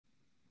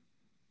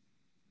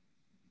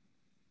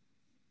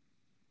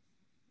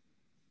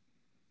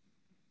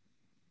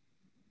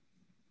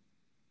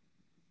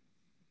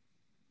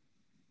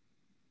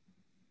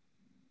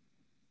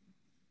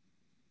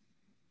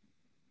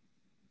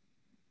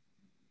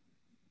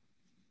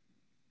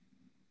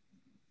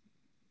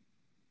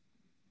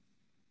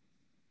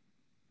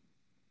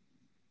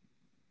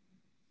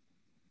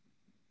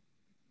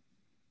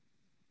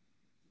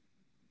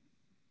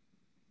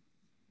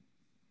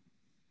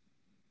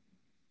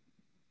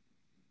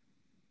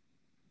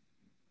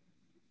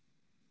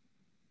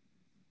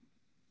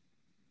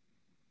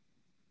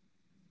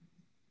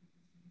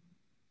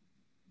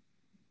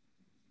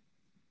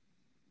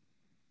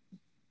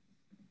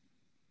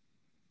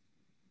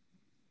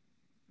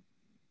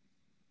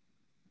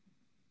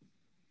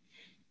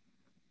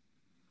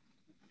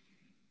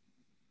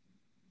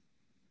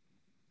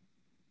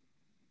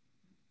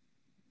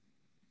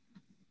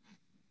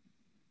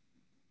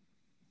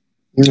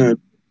Yeah.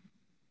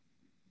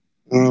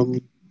 Um,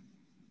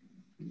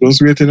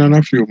 just waiting on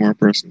a few more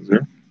persons, yeah.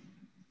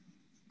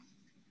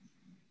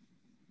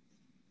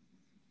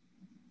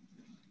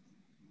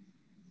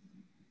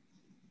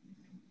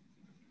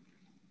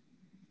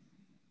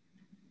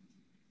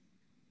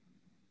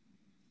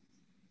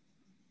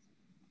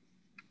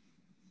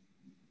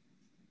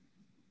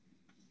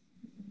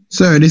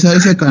 Sir, this is the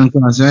second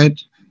class, right?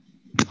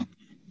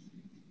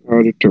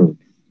 Or the third.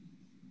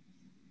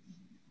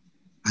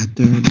 I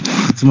third.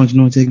 That's much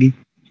notes again.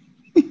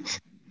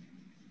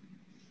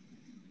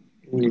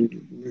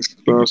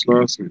 Missed class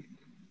last week.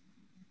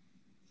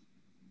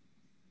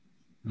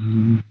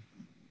 Mm.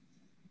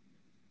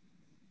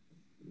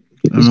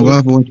 I'm So, gonna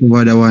have to watch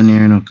over the one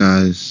year,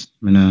 cause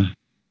I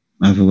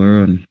have to go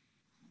run.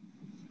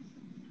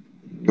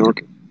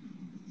 okay.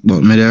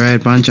 But me the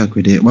right pan check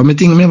with it. But me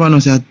think me never know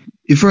say that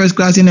the first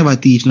class you never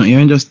teach no,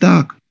 you just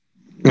talk.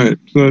 All right.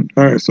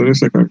 So the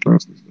second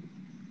class.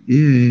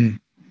 Yeah.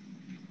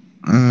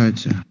 Alright,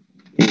 sir.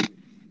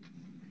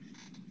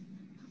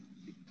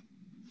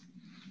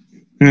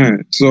 All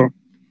right. So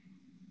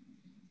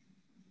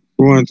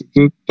we wanted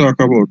to talk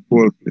about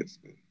pole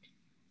placement,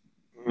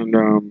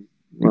 and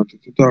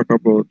wanted to talk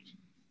about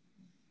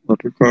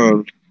what we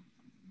call,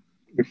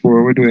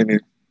 before we do any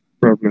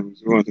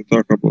problems. We want to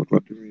talk about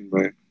what we mean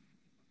by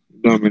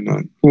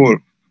dominant pole.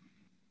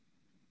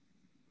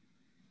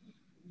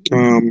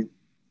 Um,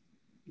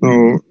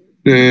 now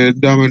the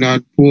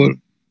dominant pole,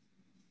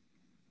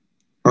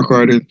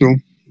 according to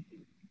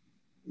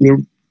your,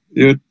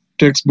 your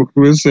textbook,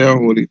 will say a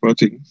whole heap of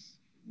things,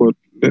 but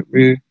let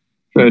me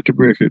try to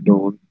break it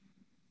down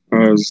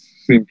as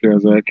simply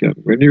as I can.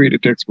 When you read the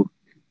textbook,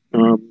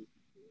 um,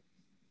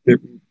 it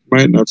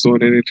might not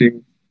sound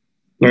anything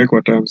like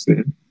what I'm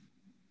saying,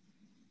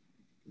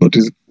 but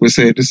we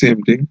say the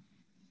same thing.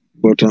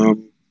 But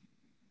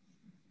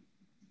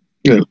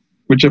yeah,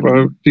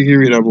 whichever thing you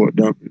read about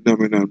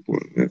dominant pole.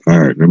 All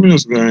right, let me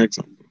just give an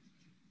example.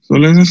 So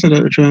let's just say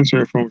that the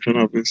transfer function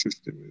of the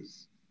system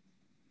is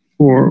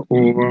 4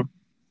 over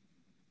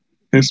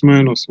s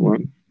minus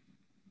 1,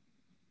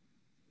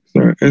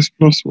 sorry, s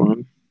plus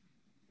 1,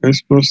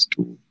 s plus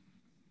 2,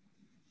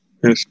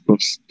 s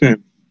plus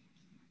 10.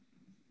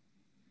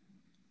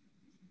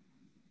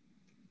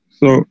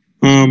 So,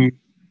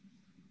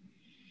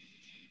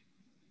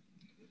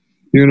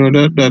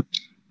 that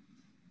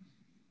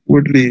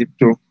would lead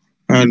to,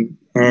 and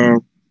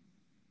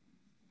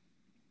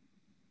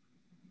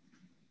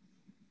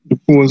the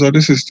poles of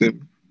the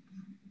system,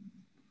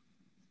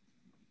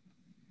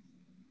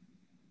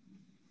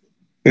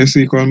 s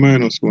equal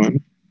minus 1,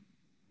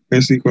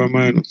 s equal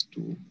minus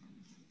 2,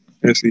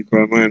 s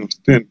equal minus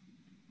 10.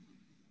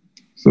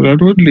 So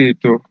that would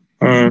lead to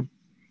a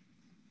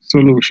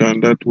solution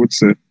that would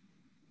say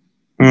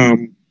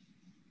um,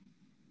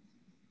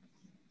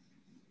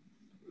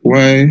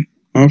 y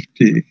of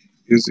t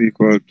is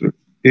equal to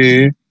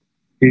a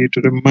e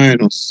to the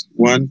minus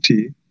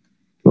 1t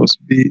plus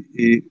b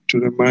e to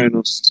the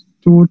minus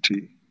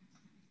 2t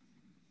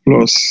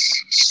plus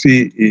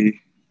c e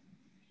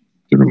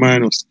to the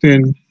minus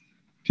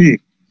 10t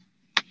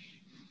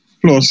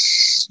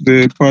plus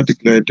the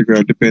particular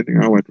integral depending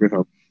on what we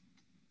have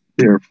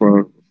here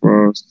for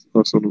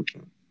a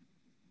solution.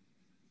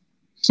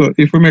 So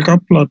if we make a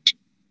plot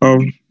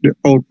of the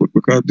output,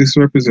 because this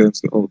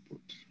represents the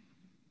output,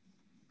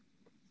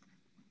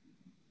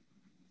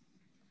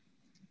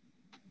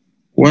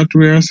 what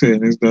we are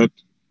saying is that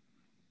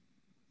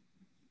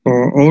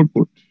our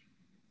output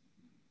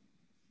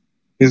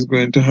is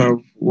going to have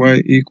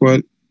y equal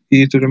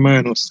e to the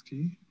minus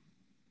t,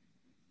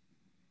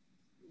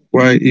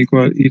 y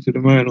equal e to the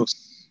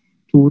minus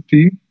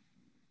 2t,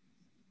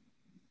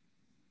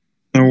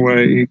 and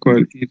y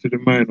equal e to the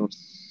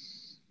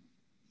minus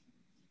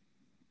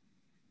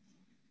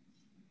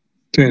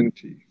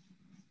 10t.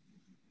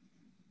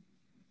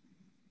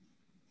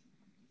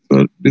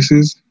 So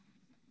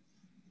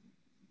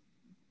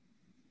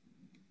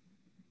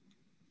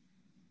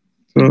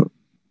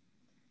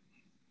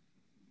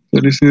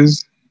so this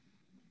is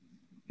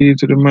e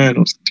to the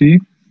minus t,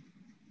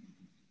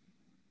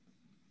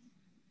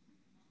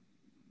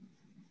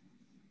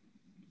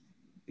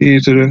 e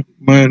to the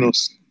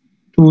minus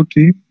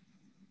 2t,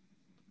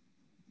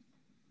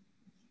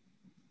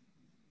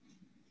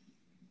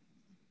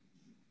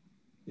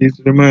 e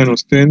to the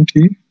minus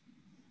 10t,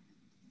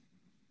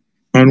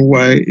 and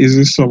y is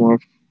the sum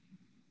of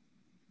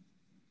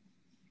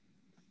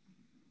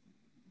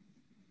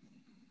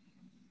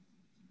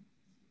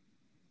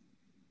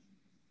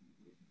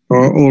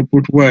our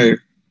output. Y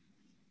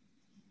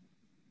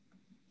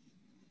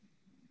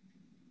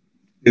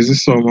is the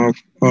sum of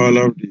all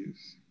of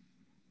these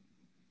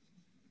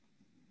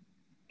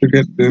to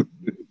get the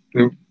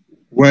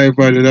y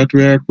value that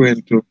we are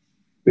going to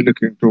be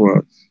looking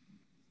towards.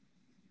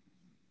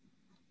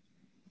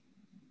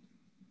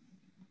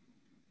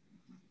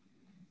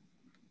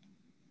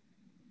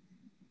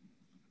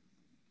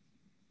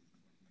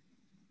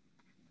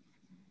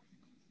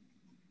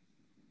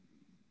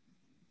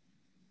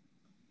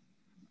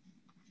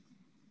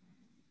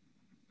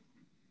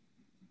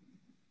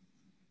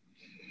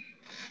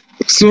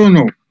 So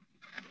now,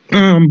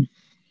 um,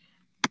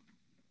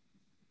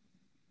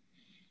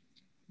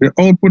 the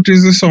output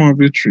is the sum of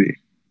the three.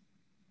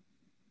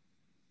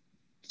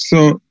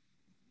 So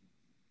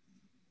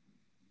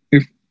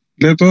if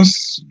let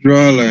us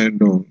draw a line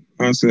down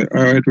and say,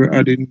 all right, we're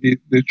adding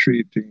the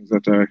three things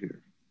that are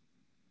here.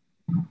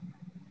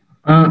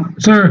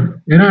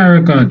 Sir, you know I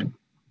record.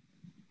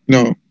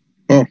 No.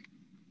 Oh,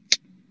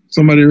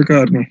 somebody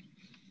record now.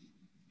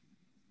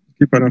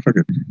 Keep on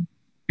forget.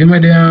 Give me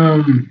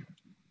the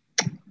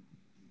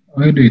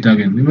how you do it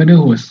again? Give me the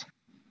host.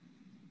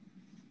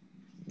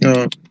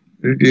 No,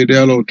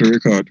 they're allowed to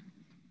record.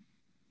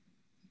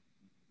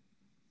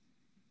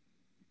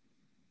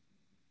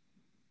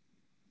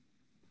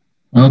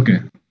 Okay.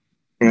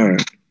 All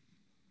right.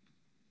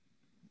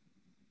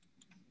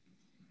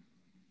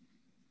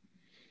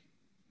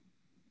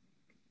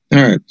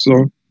 All right.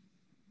 So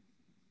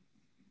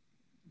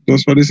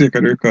just for the sake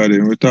of the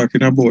recording, we're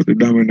talking about the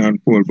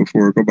dominant pole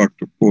before we go back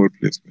to pole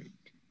placement.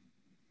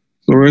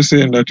 So we're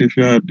saying that if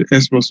you had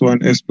S plus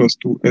 1, S plus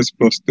 2, S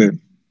plus 10,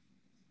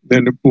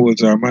 then the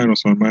poles are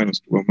minus 1, minus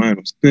 2, or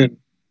minus 10.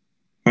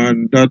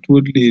 And that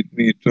would lead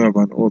me to have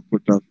an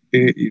output of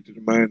AE to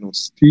the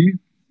minus T,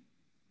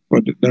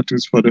 that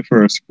is for the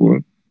first pole,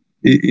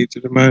 AE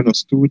to the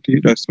minus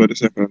 2T, that's for the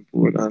second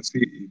pole, and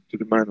CE to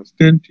the minus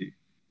 10T,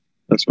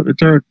 that's for the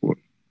third pole.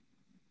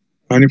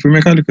 And if we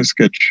make a little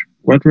sketch,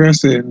 what we are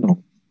saying now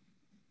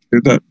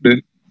is that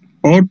the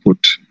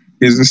output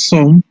is the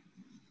sum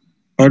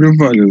of the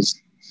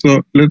values.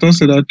 So let us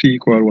say that T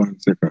equal 1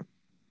 second.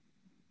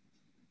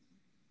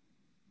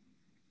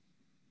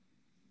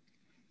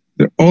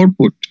 The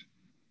output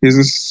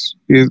is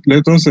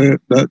let us say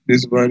that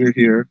this value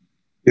here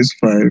is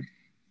 5,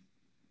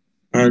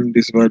 and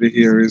this value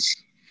here is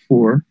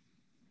 4,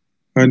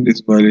 and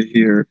this value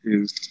here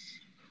is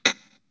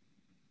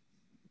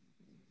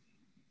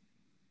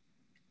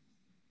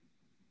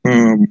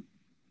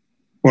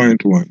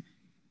 0.1.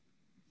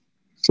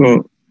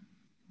 So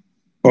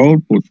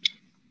output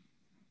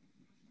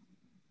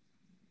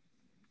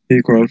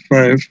equal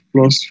 5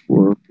 plus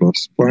 4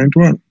 plus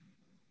 0.1.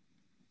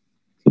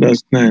 So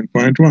that's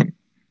 9.1.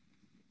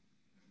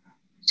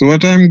 So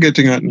what I'm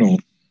getting at now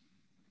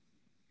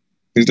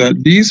is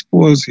that these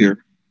poles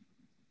here,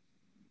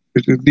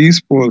 which is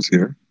these poles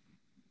here,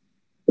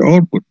 the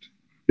output,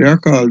 they are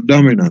called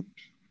dominant.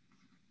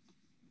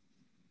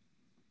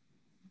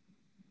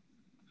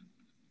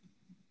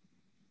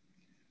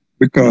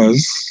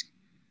 Because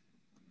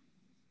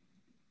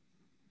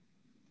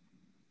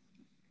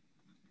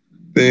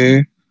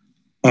they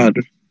add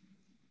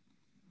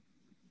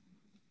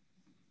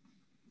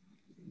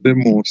the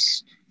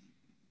most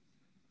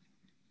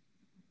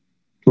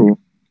to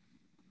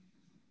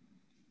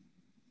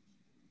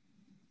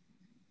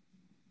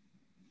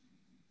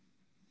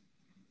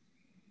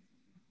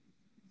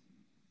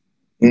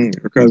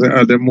because they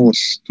add the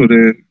most to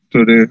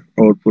the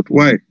output.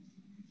 Why?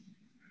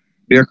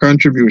 Their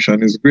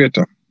contribution is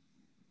greater.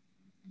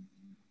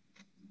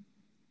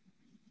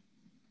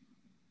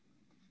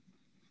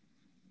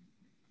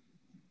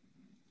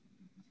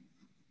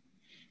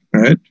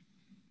 Right?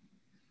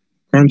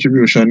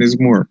 Contribution is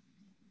more.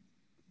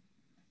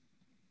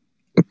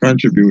 The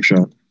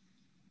contribution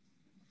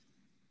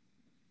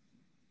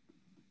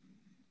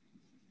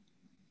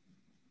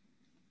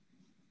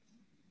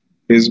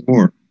is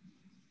more.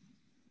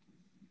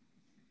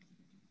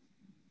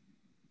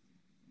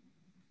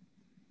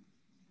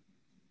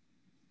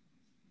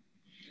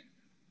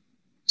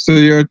 So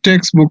your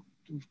textbook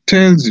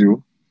tells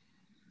you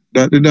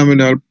that the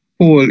dominant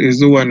pole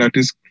is the one that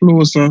is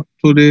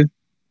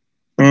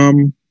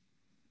um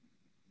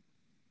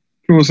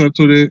closer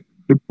to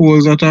the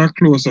poles that are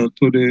closer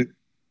to the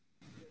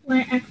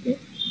Y-axis.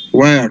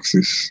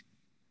 y-axis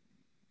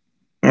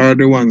are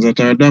the ones that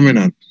are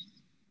dominant.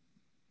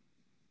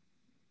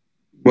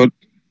 But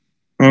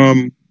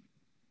um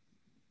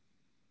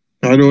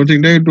I don't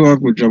think they do a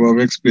good job of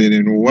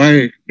explaining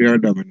why they are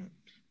dominant.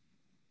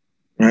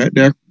 Right?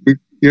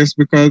 Yes,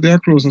 because they are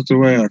closer to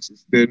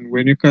y-axis. Then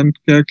when you can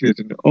calculate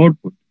in the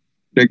output,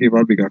 they give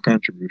a bigger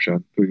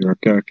contribution to your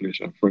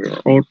calculation for your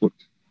output.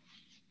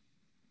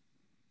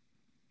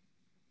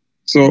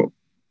 So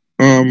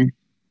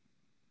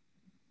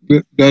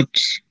that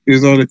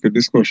is a little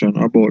discussion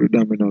about the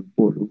dominant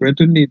pole. We're going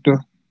to need to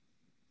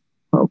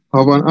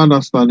have an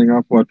understanding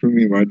of what we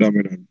mean by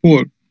dominant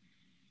pole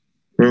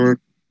when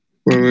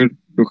we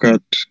look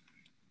at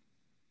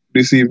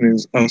this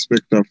evening's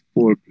aspect of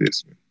pole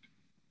placement.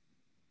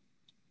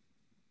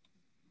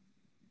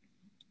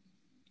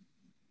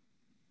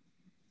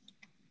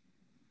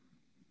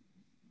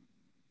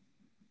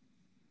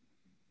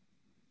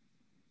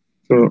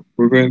 So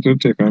we're going to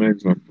take an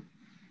example.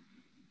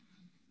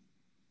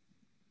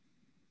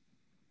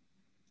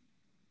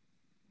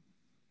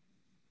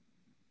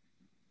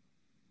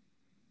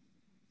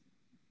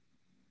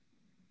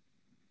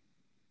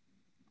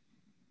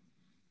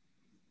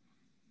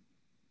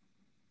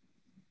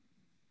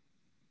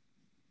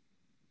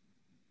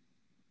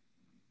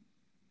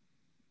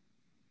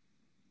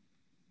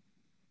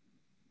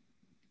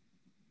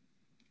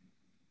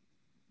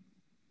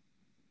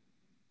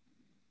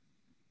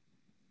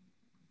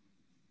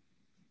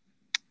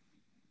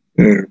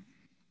 Yeah.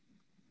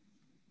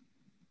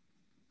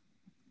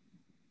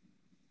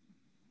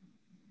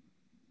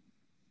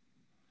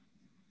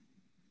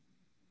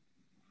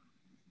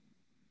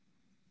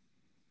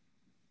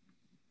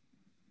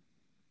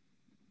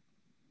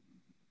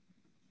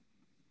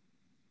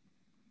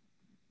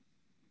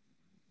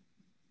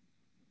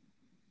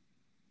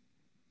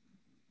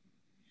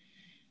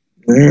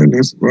 Yeah,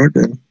 that's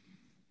working.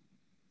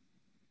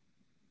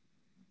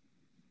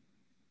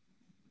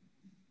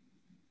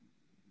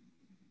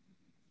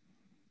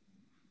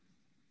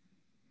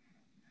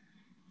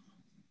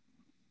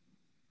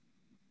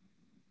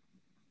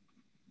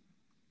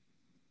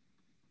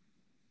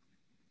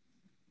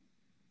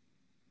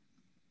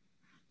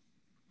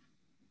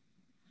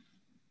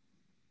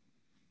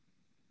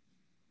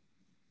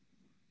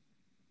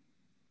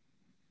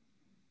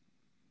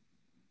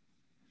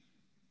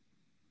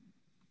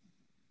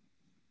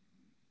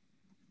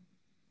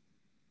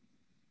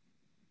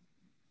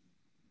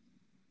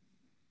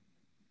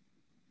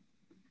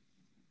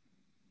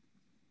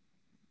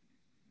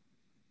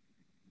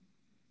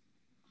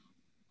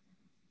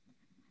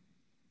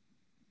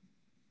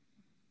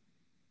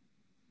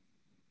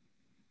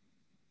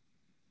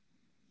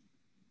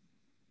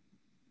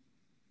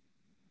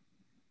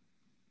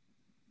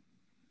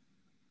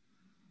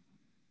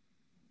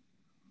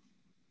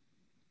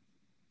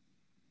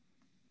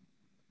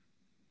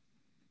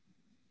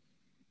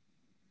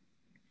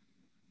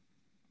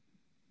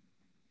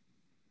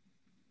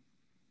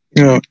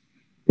 Yeah,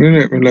 we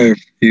make my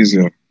life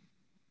easier.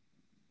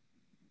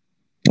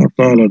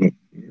 After all of that,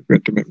 we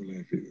got to make my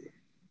life easier.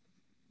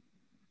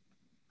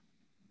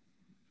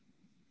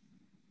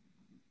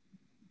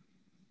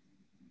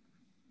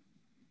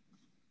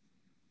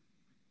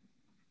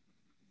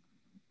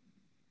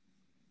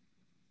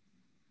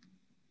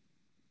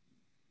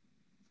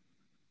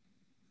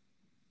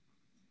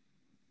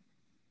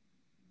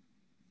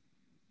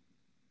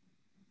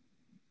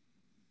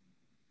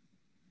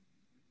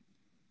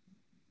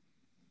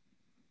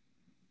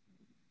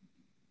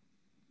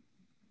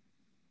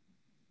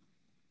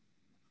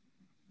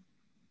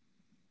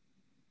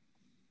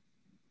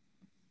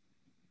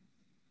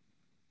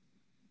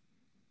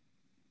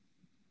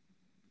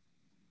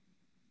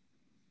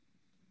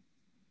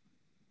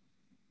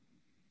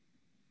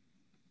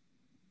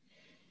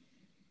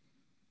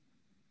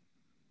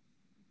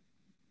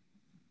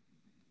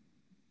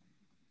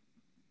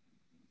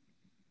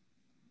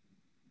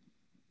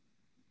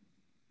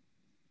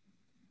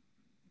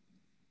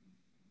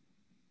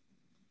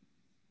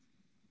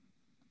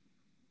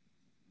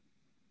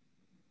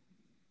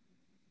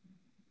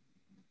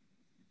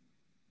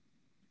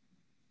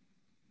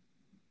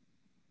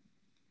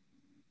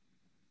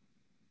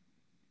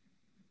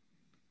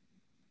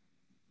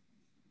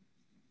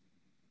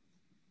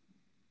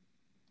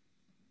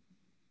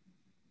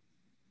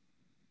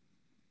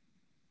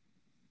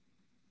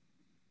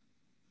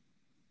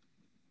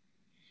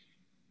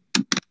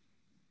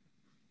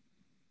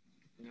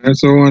 And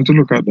so I want to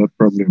look at that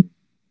problem.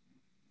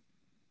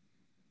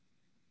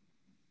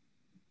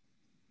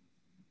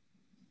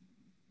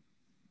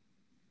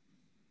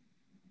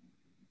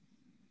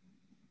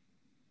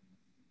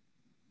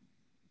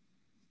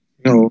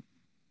 Now,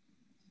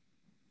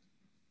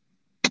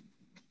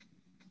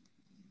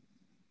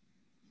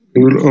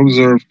 you will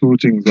observe two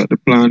things, that the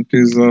plant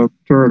is a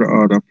third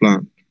order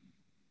plant.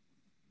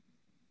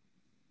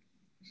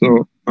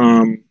 So,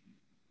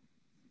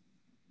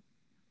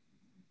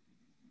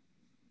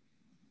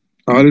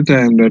 all the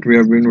time that we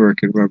have been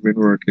working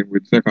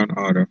with second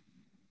order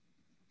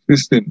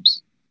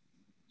systems.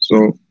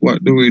 So,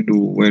 what do we do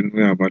when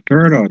we have a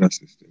third order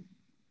system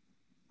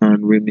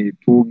and we need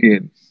two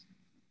gains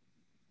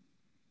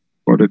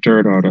for the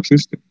third order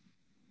system?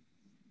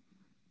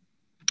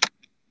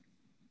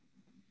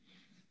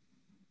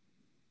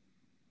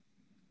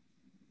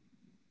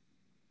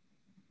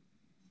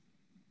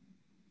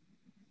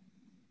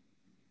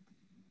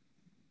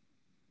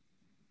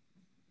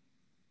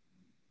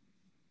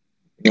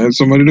 And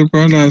somebody look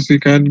on us, you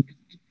can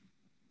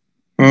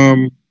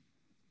um,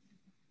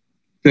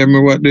 tell me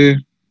what the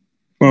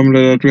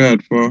formula that we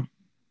had for.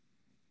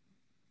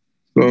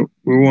 So,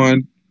 we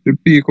want the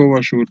peak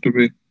overshoot to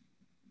be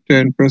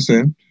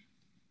 10%,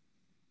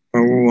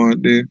 and we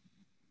want the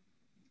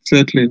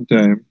settling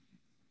time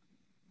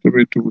to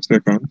be 2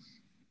 seconds.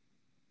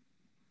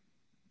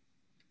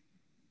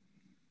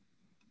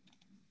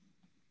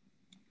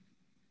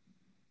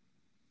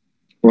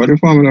 What the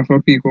formula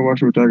for peak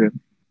overshoot again?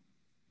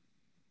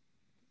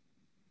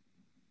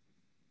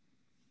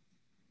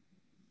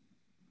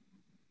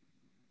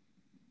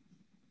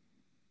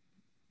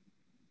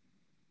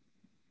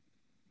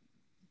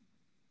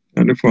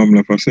 And the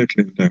formula for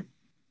settling time.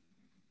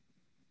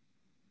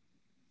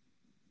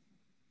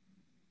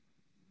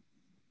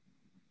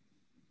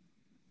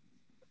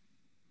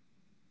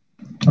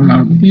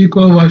 Peak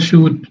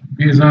overshoot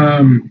is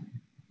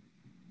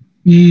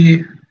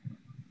E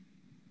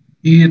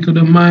to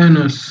the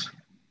minus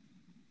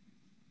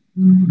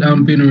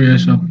damping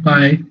ratio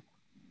pi.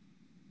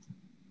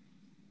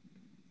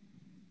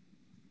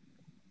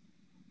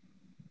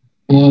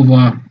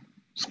 over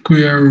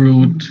square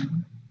root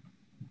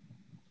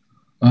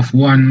of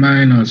 1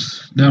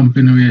 minus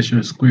damping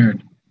ratio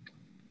squared.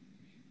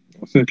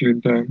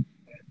 Settling time.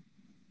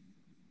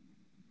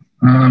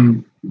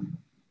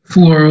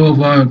 4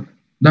 over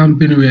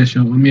damping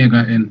ratio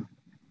omega n.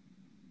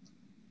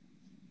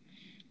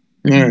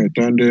 Alright,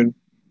 and then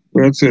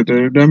let's say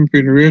the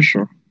damping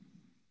ratio.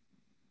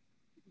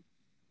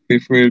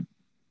 If we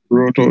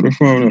wrote out the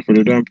formula for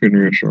the damping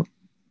ratio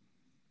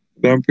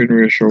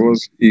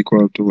was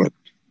equal to what?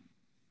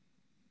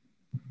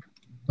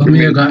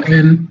 Omega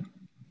n.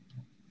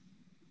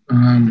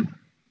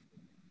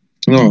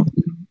 No,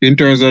 in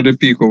terms of the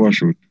peak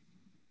overshoot.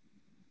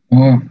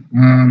 Hold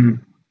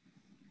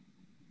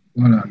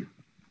on.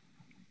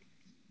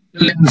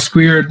 Ln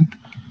squared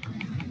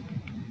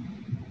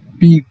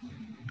peak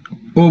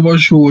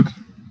overshoot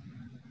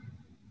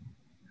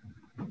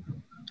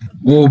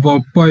over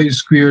pi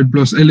squared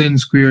plus ln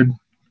squared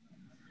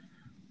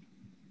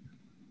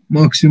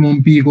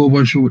maximum peak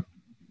overshoot.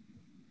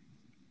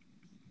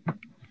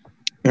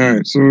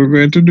 Alright, so we're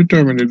going to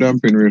determine the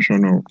damping ratio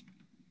now.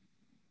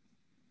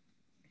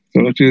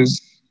 So that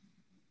is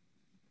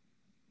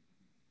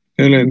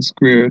ln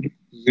squared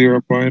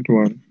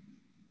 0.1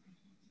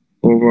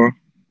 over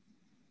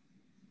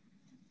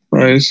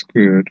pi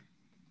squared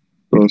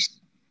plus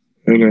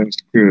ln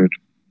squared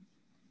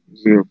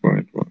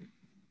 0.1.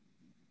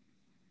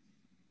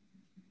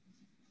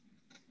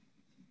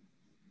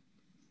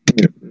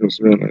 Yeah,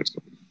 just realized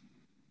that.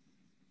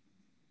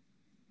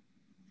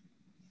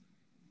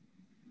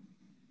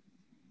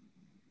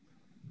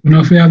 You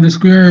know if we have the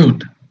square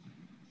root.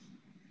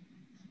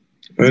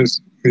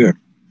 Yeah.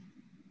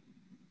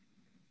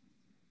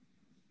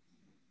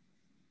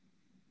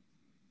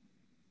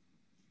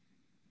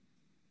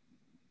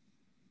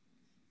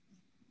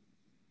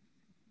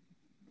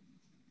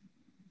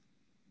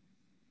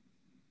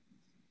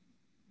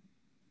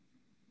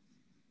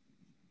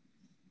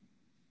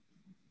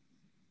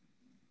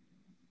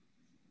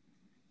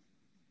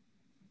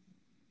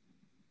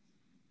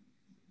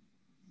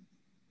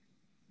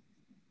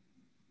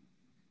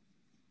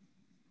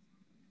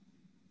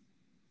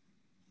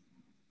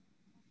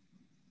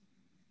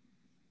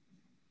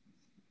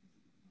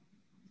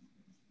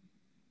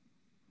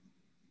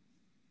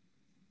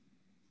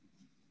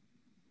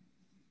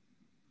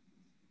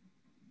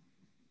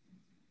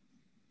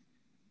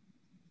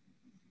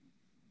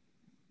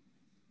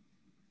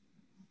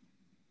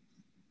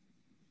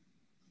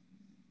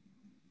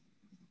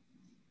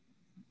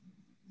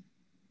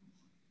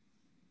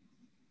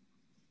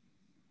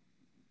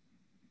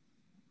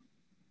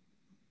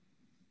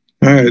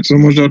 Alright, so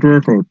much that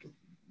work out.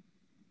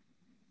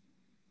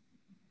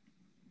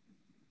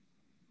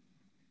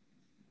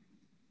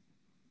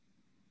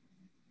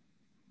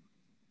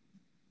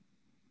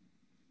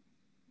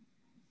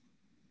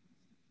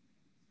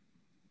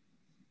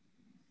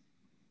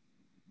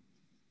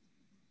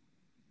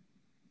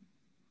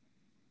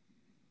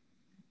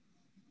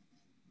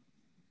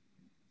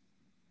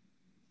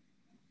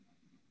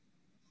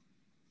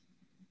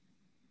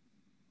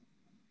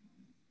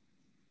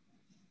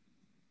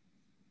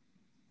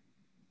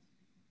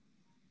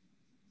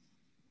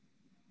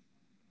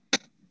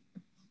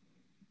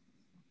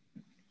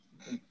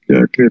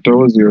 Calculator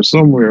was here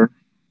somewhere.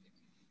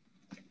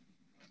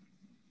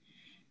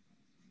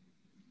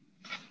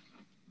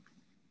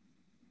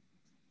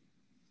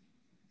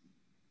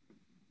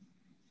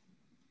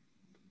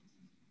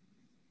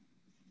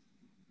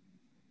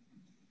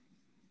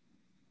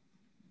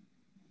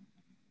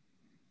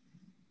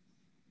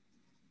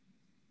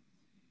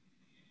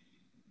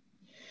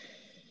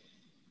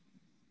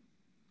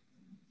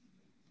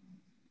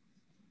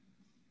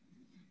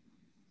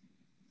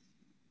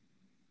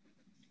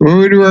 When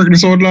we work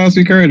this out last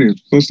week already,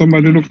 so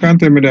somebody look and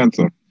tell me the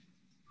answer.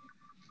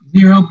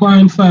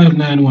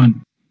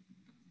 0.591.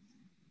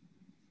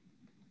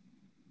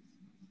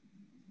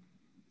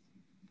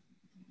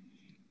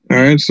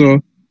 Alright,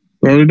 so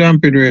we have the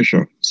damping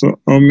ratio. So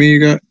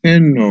omega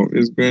n now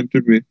is going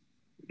to be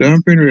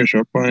damping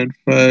ratio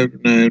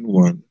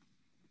 0.591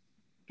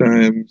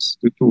 times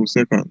the 2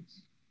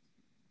 seconds.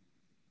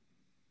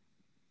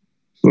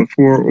 So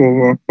 4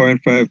 over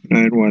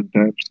 0.591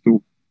 times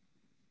 2.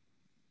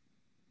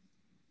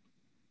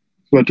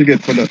 So what you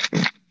get for that?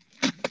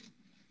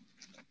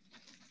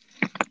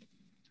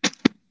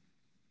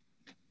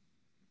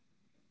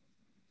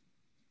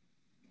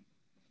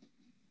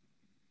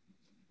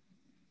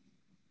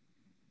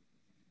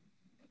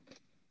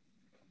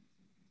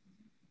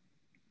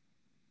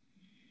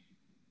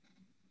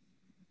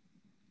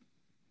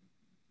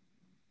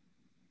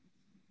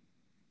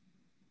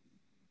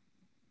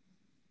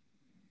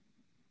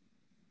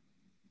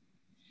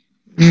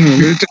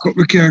 We'll take up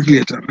the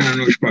calculator. I don't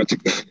know which part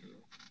it is.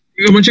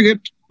 How much you get?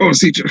 Oh,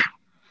 see you.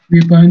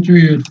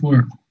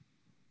 3.384.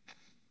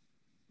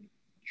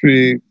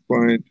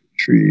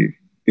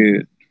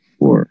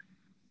 3.384.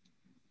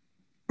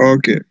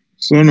 Okay,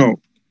 so now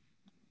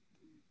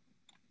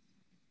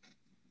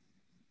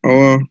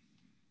our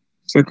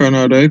second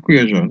order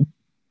equation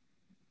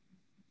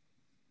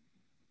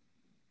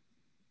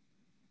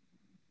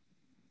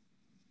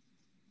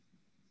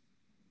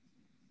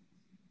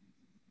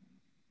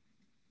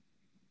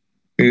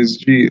is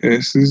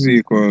GS is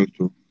equal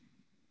to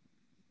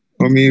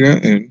omega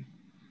n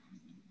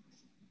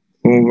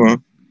over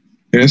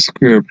S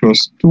squared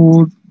plus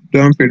 2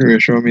 damping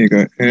ratio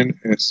omega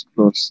ns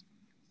plus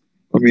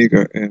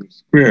omega n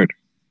squared.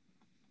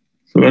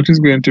 So that is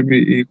going to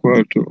be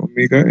equal to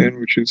omega n,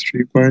 which is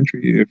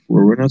 3.384.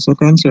 We're not so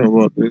concerned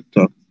about the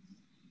top,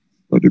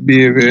 but the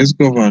behavior is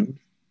governed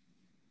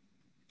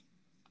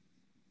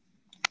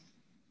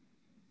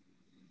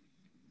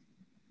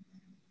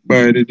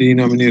by the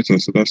denominator.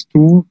 So that's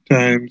 2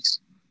 times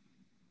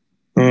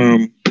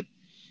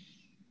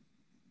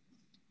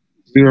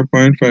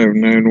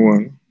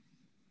 0.591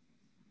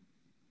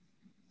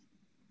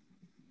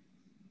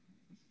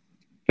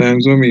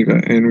 times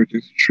omega n, which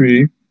is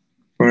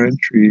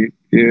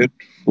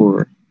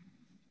 3.384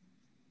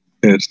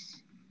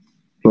 s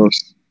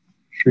plus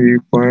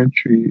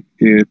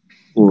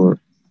 3.384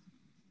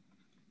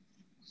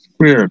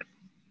 squared.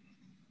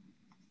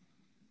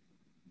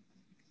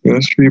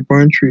 That's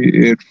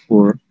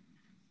 3.384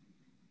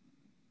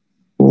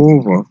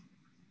 over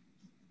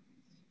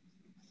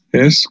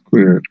s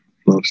squared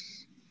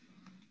plus,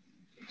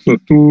 so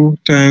 2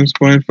 times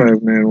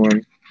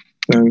 0.591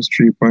 times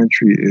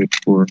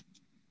 3.384.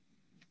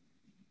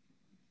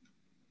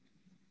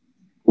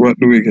 What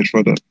do we get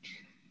for that?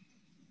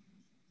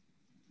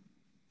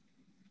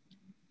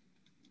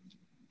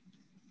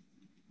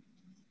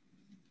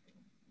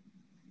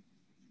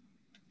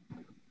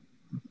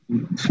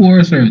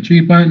 Four, sir.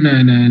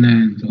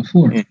 3.999. So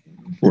 4.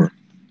 4.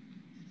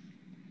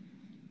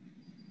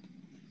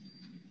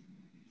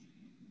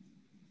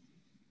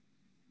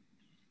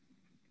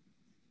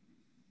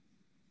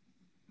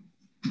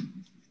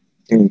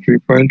 And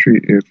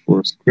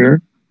 3.384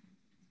 squared.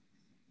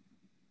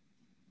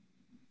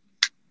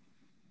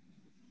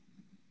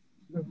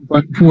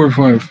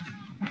 11.45.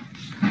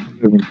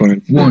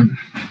 11.4. 1.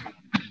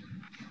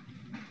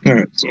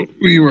 Alright, so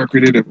we work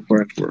with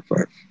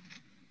 11.45.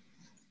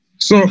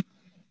 So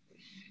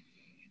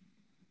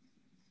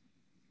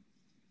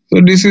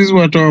this is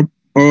what our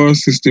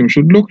system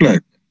should look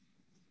like.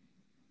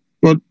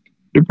 But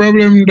the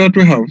problem that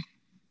we have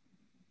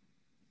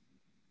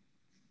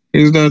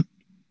is that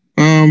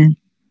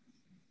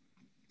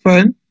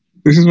fine,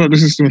 this is what the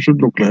system should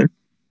look like.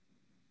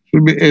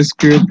 Should be s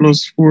squared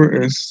plus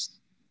 4s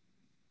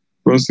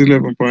plus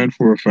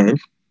 11.45.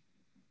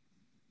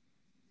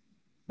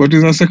 But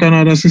it's a second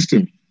order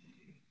system.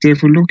 So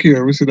if we look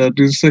here, we see that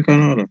this is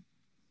second order.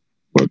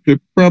 But the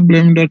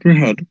problem that we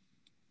had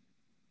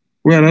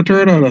a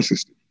third order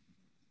system.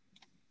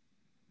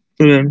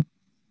 So then,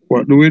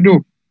 what do we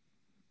do?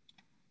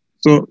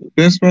 So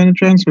let's find the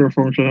transfer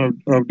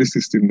function of the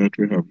system that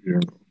we have here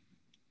now.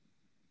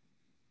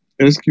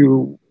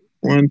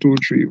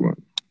 SQ1231.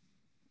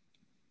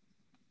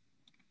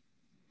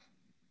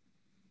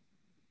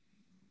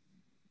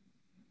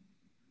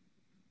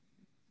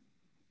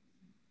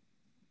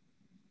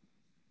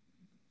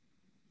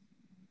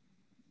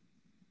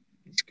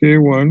 It's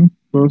K1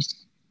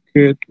 plus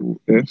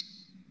K2S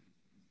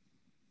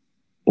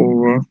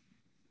over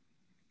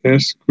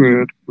S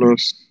squared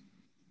plus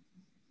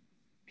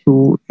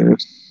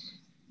 2S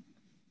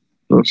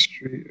plus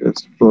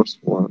 3S plus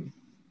 1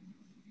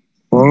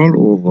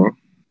 all over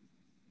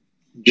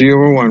G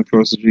over 1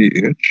 plus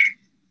GH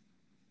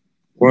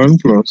 1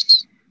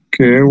 plus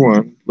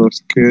K1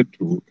 plus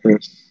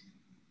K2S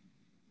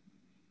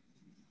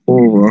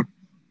over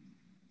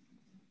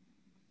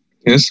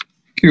S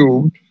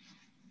cubed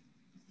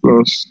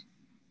plus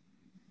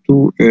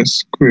 2S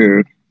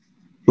squared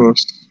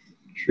plus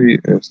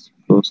 3S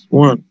plus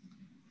 1.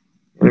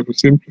 And if we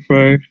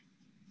simplify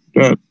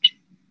that,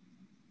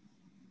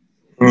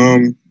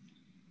 going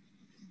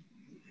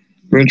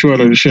through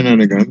all of the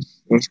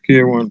shenanigans, that's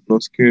K1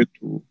 plus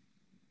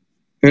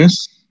K2S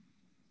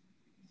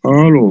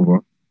all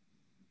over.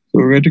 So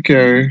we're going to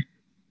carry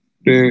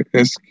the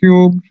S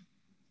cubed,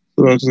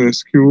 so that's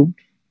S cubed.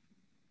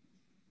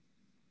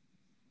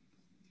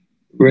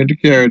 We're going to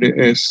carry the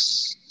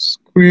S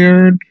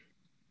squared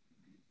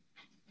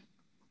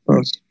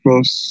plus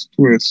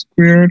 2S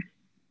squared,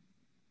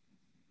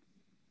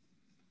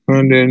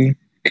 and then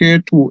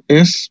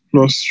K2S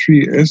plus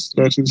 3S,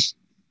 that is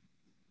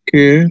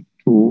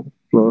K2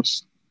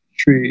 plus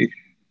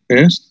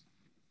 3S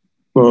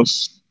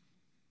plus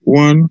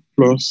 1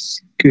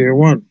 plus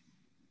K1.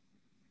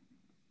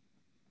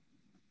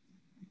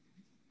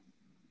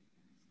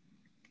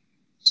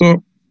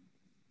 So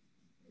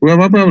we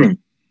have a problem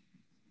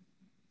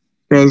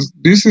because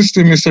this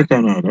system is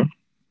second order.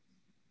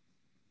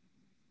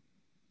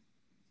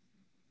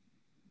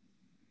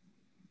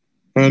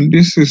 And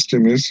this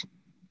system is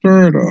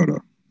third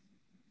order.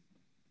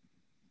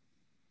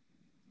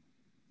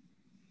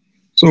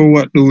 So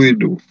what do we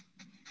do?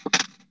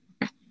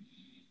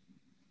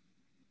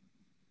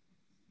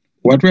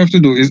 What we have to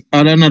do is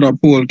add another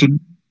pole to,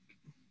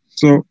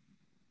 so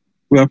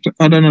we have to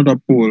add another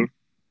pole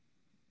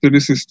to the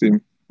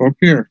system up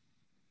here.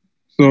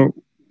 So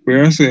we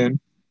are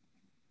saying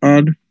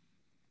add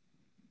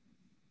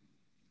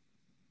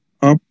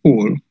a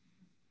pole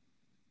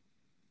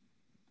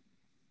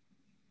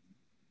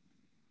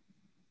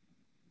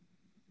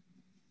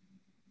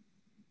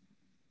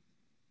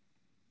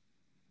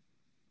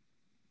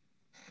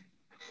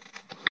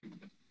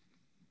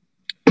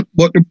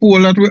But the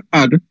pole that we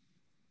add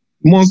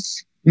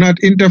must not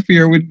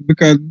interfere with,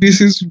 because this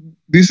is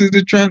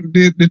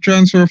the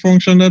transfer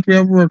function that we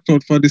have worked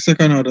out for the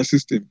second order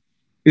system.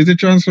 Is the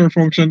transfer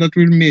function that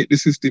will make the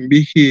system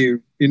behave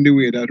in the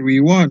way that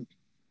we want.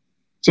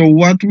 So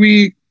what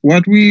we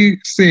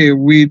say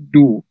we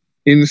do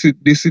in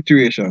this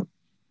situation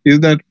is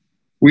that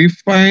we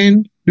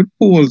find the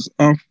poles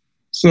of,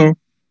 so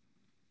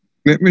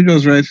let me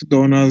just write it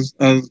down as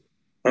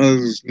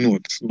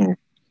notes now.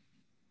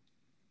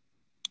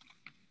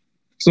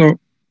 So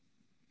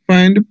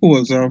find the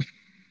poles of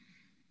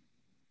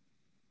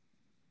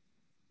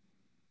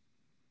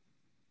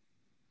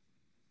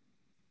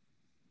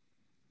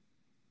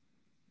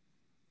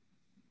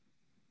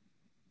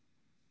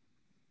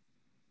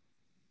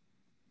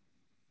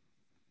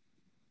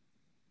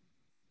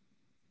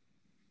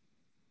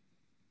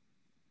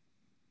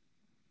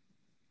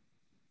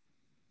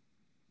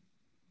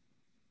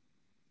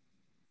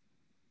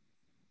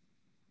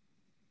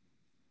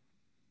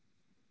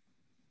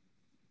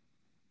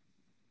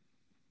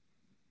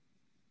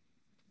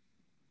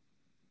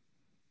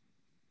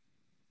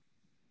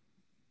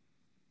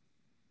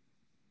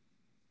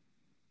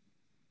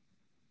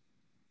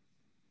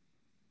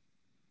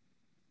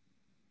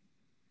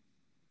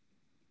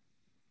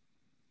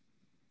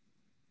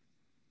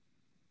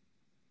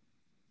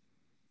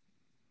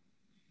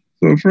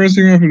so first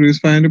thing we have to do is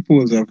find the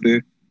poles of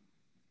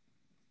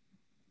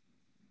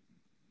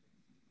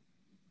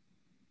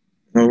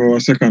our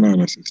second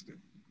order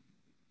system.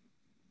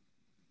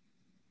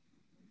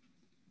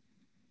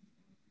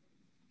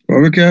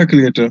 Our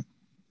calculator.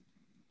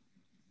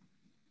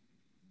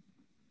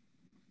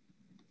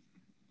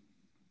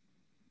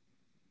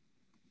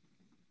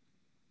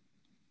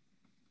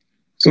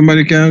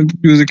 Somebody can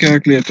use a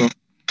calculator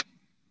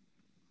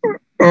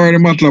or the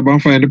MATLAB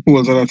and find the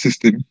poles of that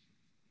system.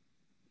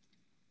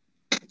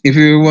 If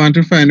you want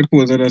to find the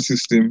poles of that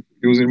system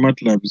using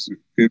MATLAB,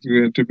 it's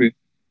going to be,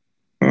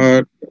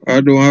 I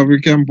don't have a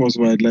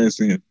campus-wide license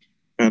yet,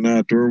 and I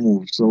have to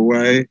remove. So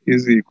y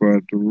is equal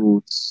to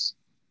roots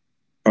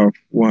of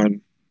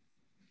 1,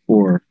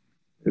 4,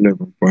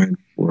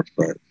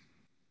 11.45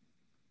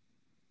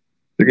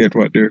 to get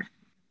what the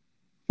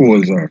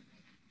poles are.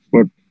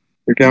 But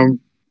we can,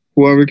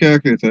 whoever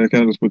calculator, I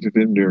can just put it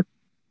in there.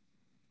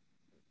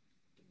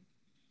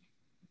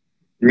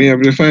 We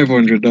have the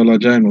 $500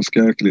 Ginos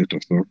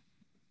calculator, so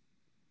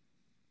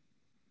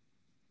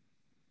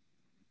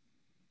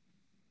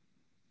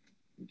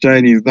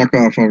Chinese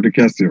knockoff of the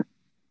Casio.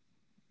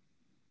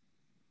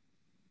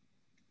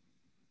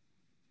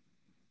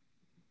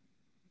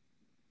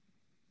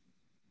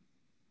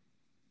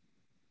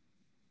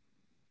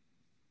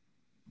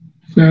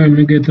 So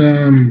we get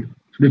the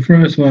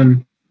first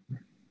one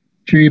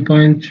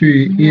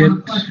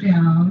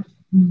 3.38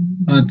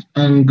 at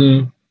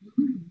angle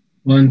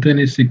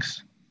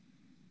 126.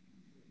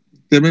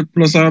 Tell me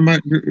plus or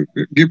minus,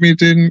 give me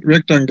it in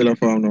rectangular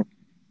form now.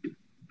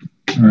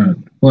 Alright,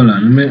 hold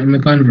on, let me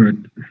convert.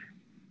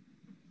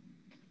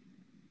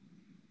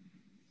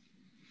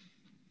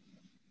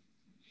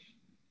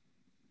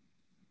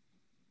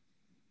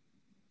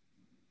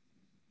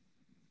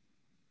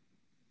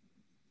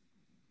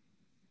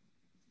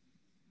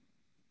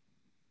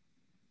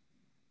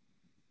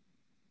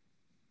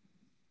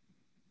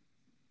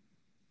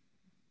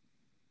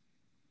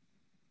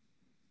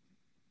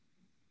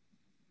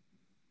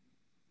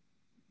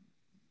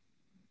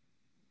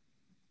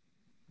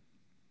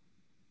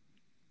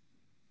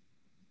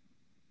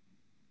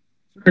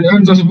 The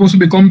answer is supposed to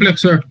be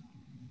complex, sir.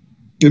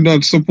 It's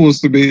not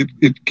supposed to be,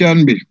 it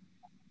can be.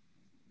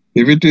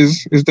 If it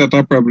is that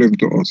a problem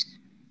to us?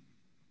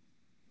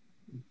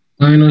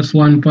 Minus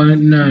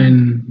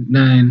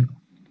 1.99.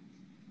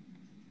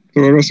 So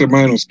we'll say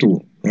minus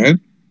 2, right?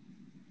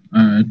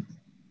 Alright.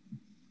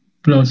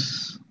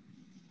 Plus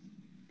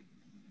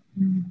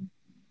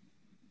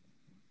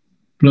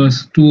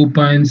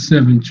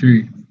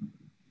 2.73.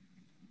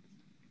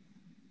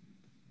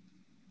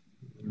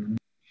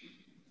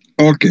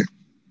 Okay.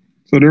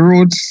 So the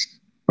roots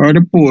or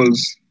the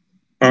poles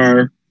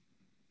are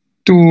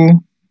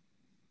 2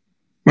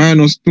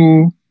 minus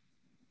 2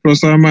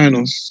 plus or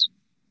minus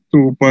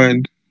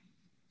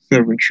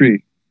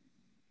 2.73.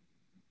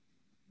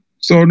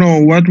 So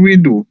now what we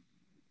do,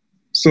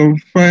 so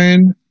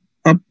find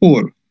a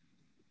pole.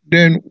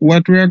 Then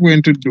what we are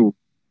going to do,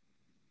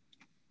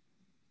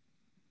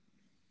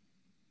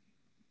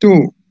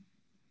 to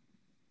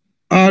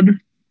add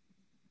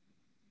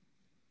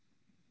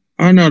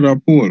another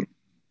pole.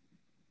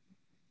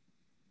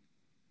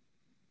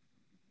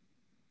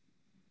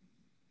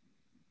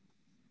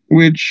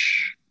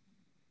 Which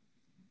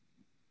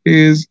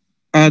is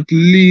at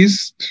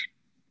least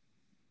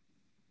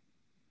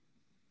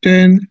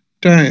 10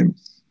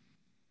 times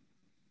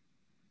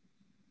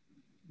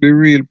the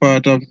real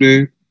part of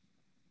the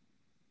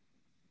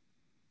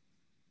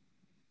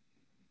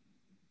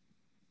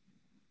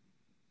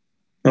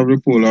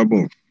pole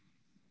above.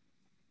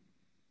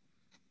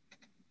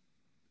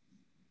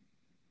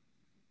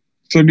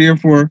 So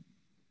therefore,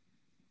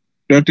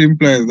 that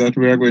implies that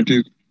we are going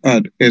to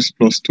add S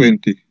plus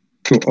 20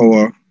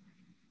 to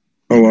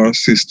our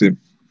system.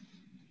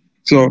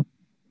 So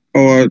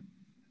our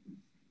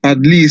at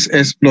least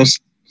S plus,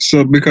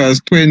 so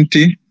because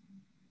 20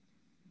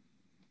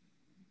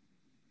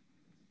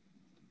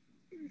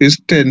 is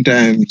 10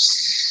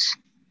 times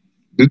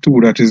the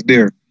 2 that is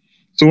there.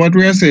 So what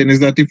we are saying is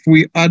that if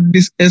we add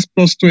this S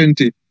plus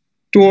 20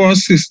 to our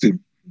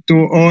system,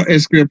 to our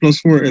S squared plus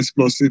 4S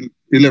plus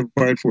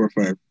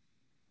 11.45,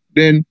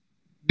 then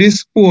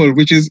this pole,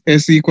 which is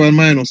S equal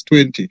minus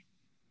 20,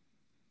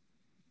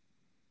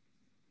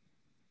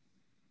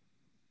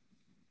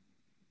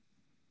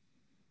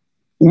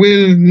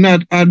 will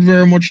not add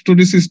very much to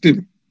the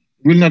system,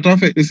 will not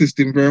affect the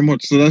system very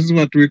much. So that's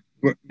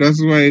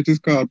why it is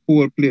called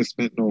pole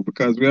placement now,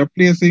 because we are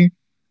placing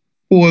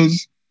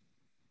poles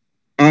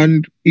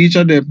and each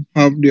of them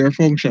have their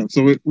function.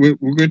 So we're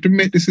going to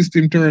make the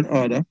system third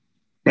order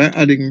by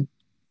adding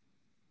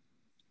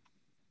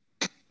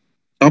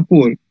a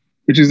pole,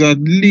 which is at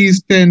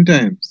least 10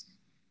 times.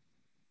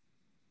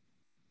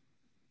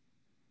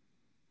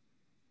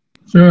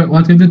 Sure,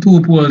 what if the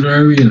 2 poles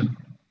are real?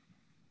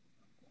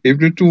 If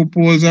the 2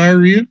 poles are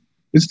real,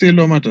 it still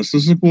don't matter. So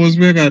suppose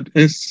we got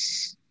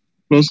S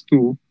plus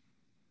 2,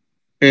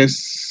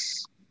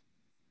 S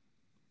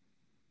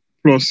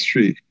plus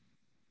 3.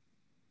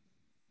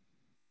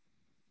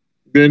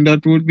 Then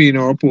that would mean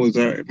our poles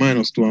are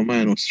minus 2 and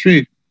minus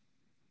 3.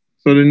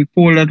 So the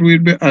pole that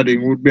we'd be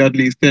adding would be at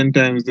least 10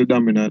 times the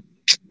dominant,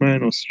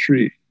 minus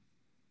 3.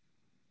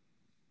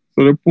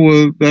 So the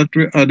pole that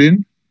we're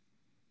adding,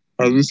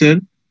 as we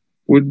said,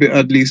 would be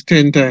at least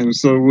 10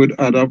 times. So we would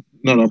add up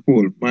another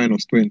pole,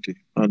 minus 20,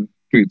 and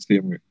do it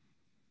same way.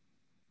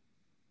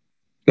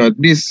 That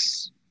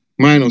this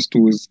minus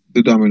 2 is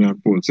the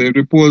dominant pole. So if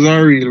the poles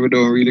are real, we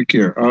don't really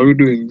care. All we're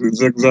doing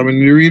is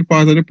examining the real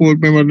part of the pole.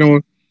 Remember now,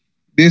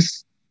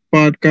 this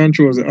part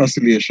controls the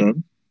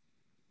oscillation,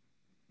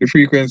 the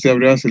frequency of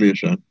the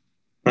oscillation,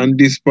 and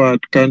this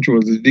part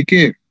controls the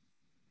decay.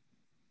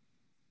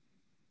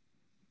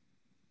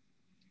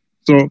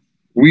 So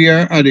we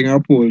are adding a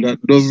pole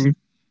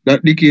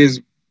that decays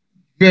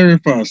very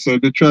fast. So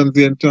the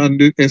transient on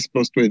the S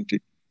plus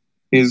 20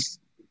 is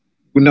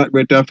not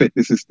going to affect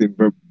the system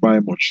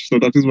by much. So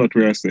that is what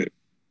we are saying.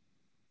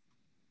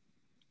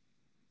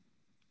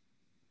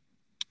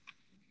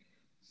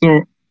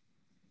 So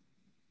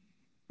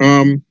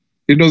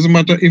it doesn't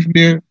matter if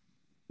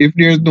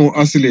there's no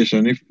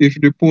oscillation. If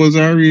the poles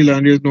are real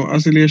and there's no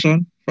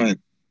oscillation, fine.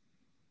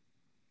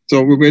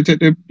 So we're going to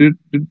take the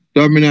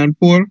dominant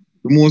pole,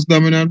 the most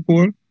dominant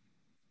pole,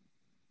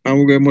 and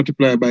we're going to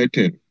multiply by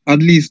 10, at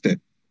least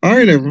 10,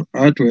 or 11,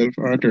 or 12,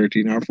 or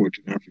 13, or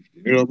 14, or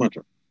 15. It don't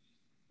matter.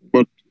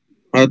 But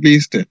at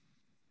least 10.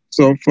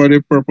 So for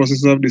the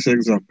purposes of this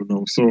example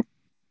now, so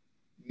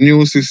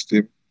new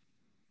system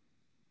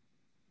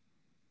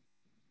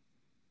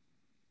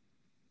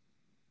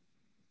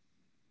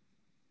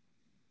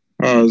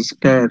has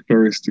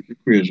characteristic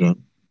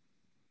equation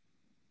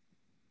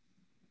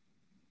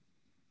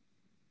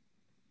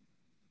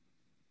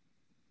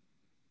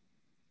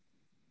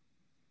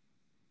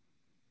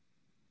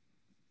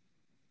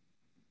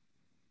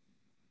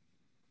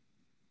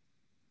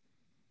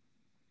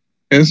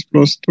S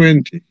plus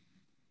 20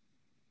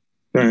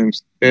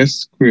 times S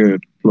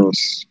squared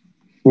plus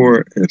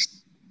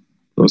 4S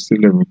plus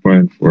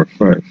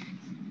 11.45.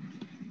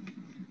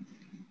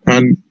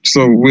 And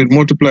so we'll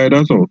multiply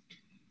that out.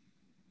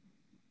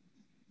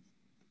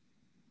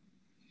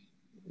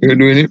 You're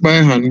doing it by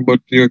hand, but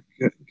you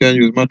can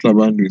use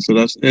MATLAB and do it. So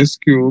that's S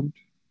cubed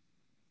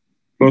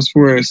plus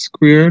 4S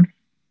squared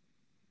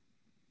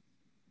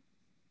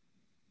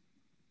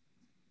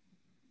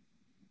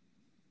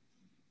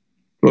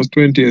plus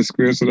 20S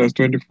squared, so that's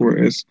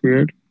 24S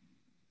squared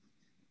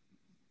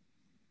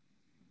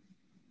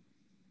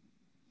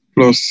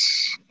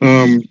plus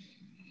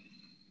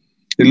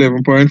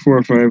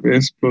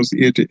 11.45S plus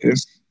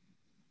 80S.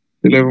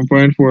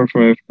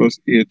 11.45 plus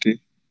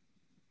 80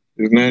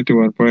 is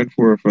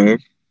 91.45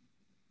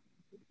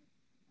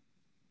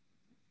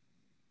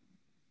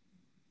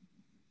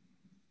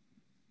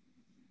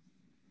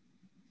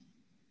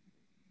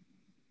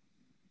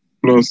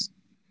 plus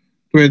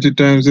 20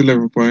 times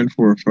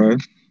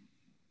 11.45.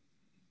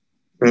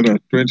 And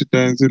that 20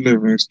 times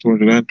 11 is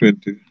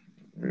 220.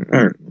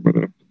 All right, but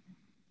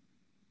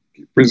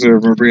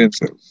preserve my brain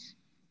cells.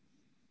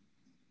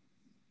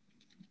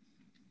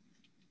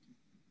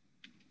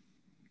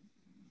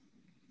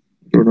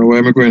 Don't know why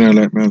I'm going to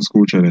like my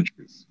school challenge,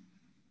 please.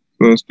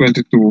 So that's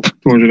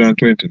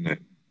 229.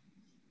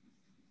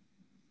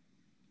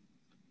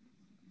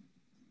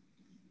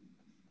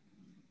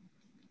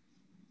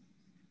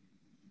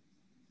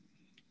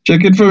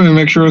 Check it for me,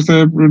 make sure say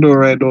you don't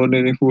write down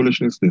any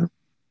foolishness there.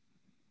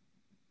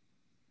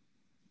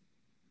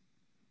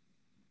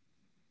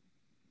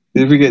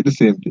 See if you get the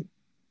same thing.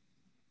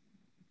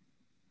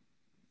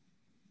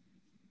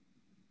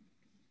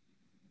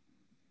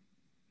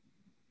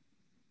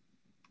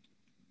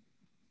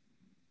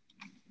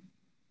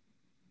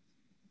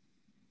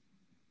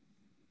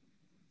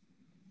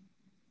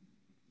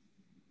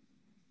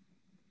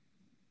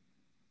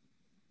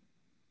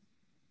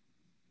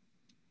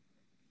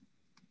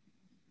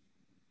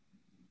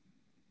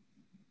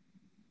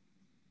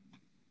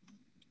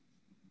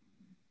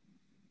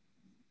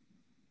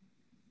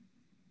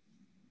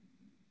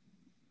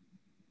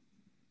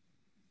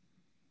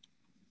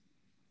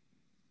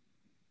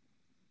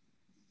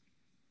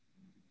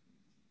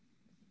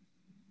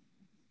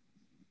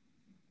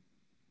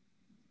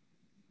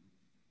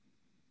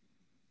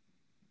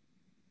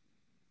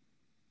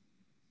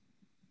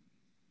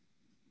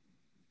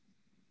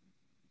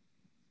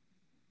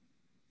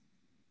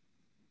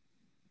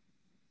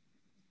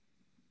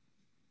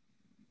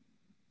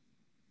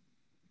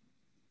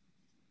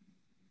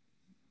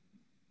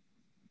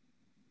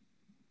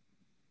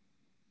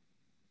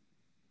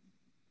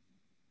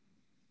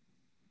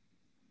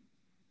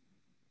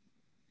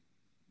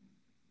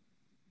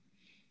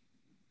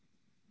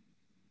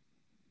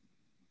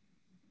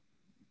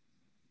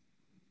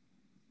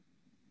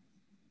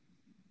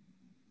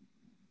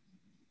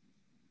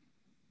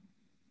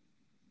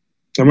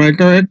 Am I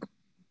correct?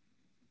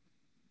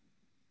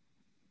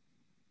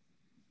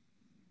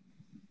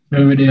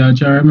 Every day I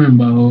try to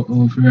remember how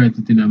to write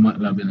it in a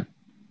MATLAB. You know?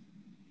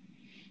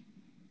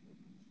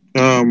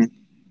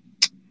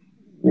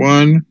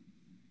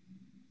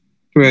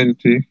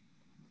 120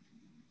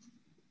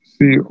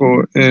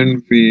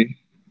 CONV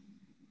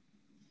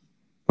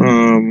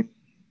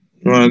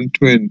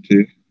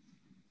 120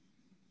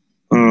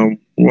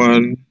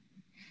 1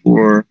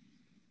 4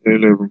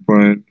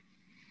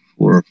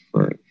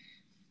 11.45.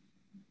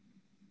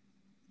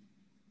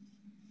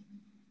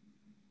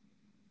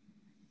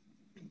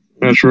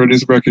 Not sure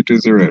this bracket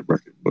is the right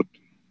bracket, but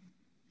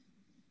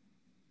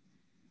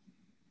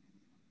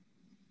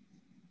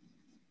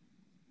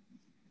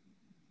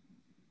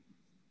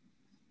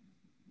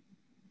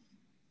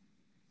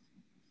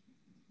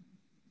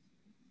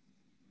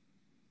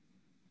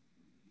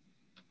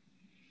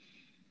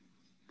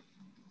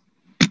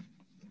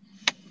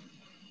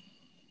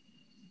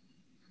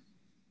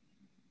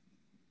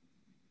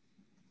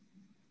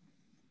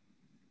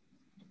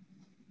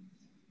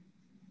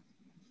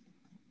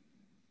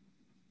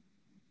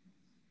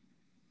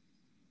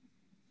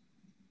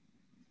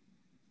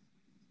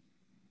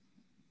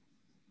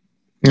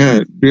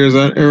yeah, there's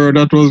an error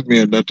that was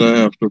made that I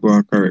have to go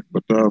and correct,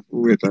 but I have to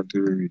wait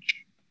until we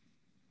reach.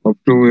 Up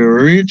to where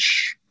we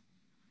reach,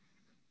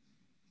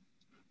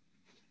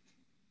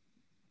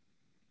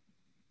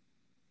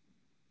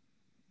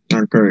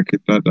 and correct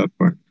it at that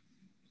point.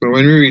 So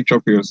when we reach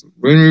up here,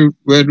 when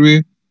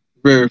we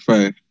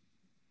verify,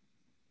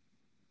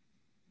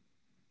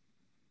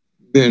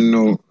 then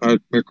no, I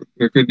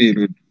could deal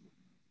with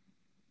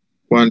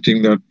one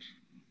thing that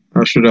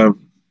I should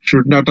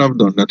not have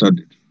done that I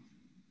did.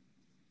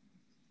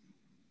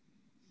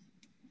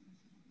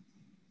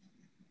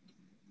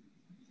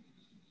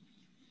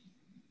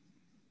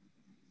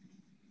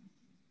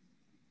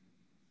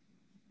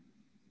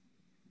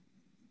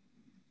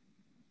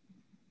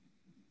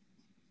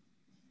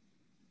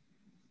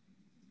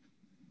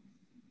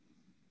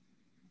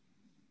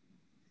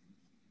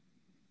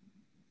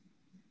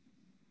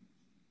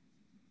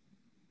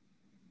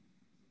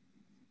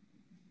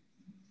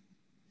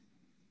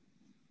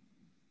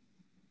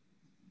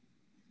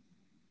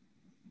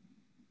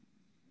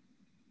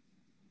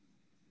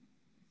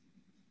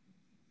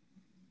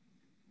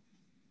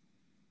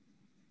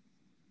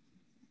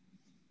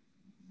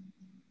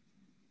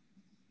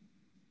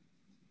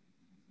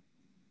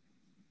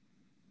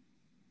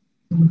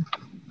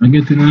 I'm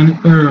getting an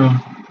error.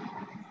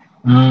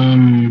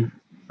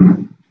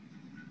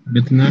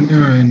 Getting an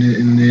error in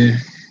the.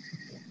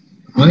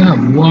 I have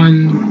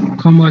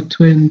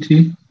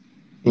 1,20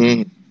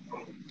 Mm.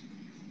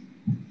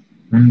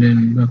 and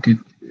then bracket.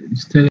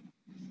 It's telling.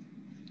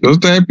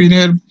 Just type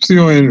in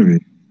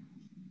CONV.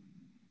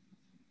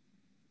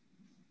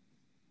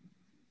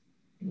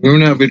 You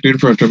don't have it in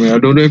front of me. I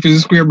don't know if it's a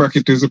square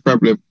bracket is the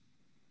problem.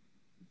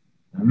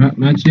 I'm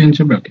not change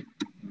the bracket.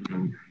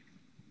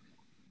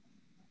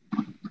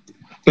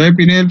 Type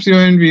in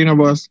CONV, no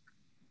boss.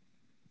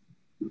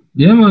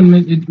 Yeah, man,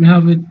 me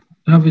have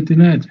it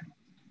in it.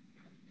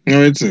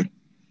 No, it's it.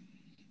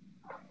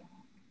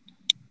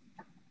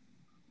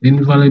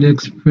 Invalid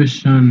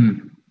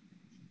expression.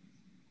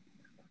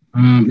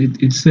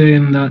 It's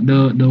saying that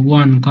the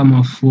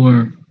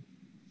 1,4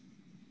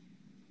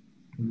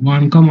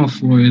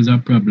 1,4 is a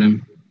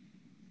problem.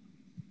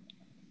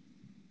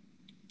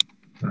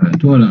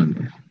 Alright, hold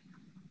on.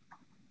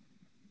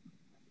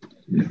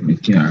 I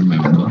can't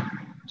remember.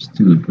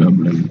 Still a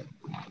problem.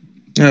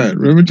 Alright,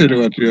 let me tell you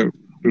what you have to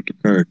do to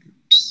correct it.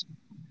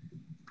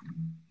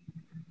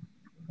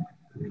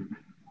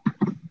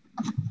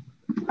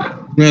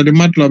 Yeah, the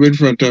MATLAB in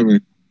front of me.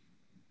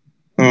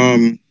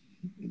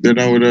 Then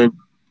I would have.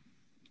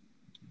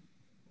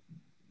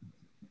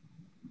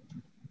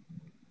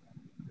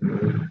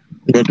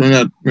 But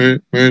when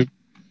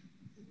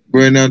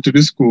going down to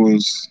the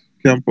schools,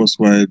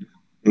 campus-wide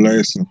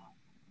license.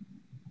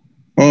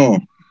 Oh,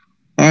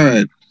 all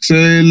right. So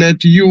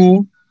let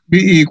U be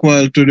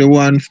equal to the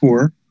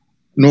 1,4,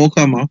 no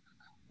comma,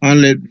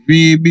 and let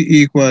V be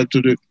equal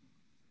to the.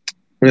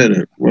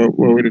 Wait,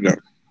 what we did that?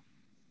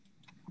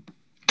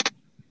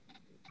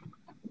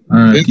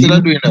 Instead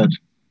of doing that,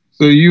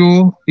 so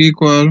U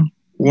equal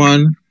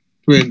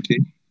 120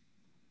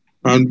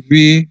 and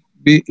V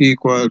be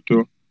equal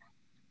to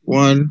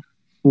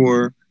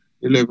 1,4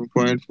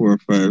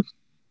 11.45,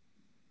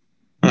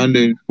 and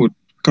then put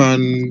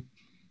con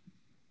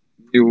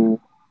U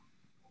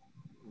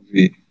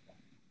V.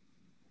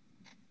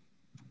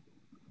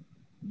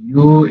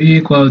 U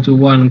equal to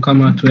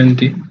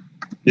 1,20.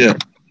 Yeah,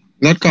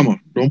 not comma.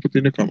 Don't put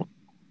in the comma.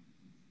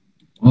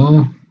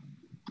 Oh.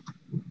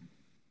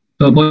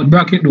 So, but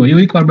bracket though, U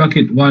equal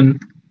bracket 1.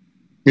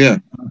 Yeah,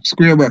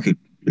 square bracket,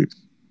 please.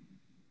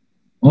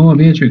 Oh,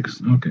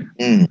 matrix. Okay.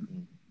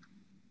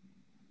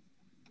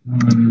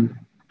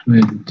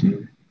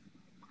 120.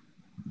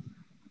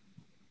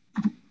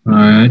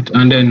 Alright,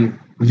 and then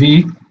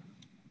V.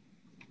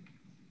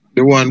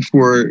 The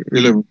 1,4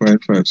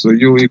 11.5. So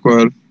U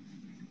equal.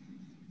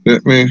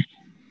 Let me.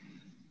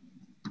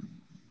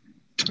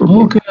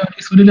 Okay,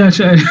 so did I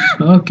try?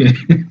 Okay.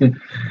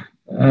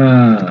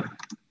 uh,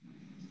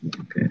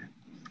 okay.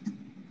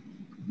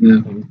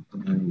 11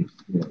 times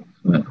 4,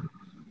 5.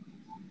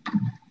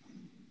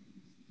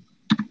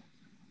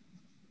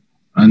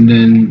 And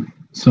then,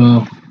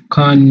 so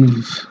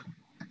conv,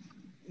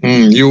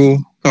 U,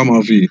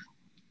 comma, V.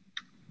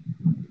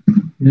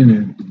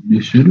 yeah,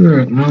 this should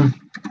work now.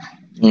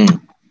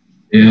 Mm.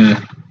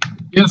 Yeah.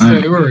 Yes,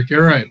 Alright. it work.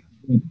 You're right.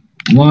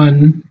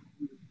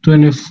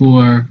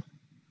 124,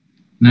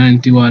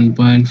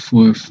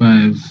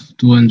 91.45,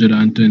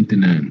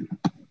 229.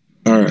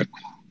 All right.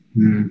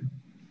 Hmm.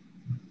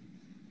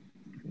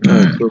 All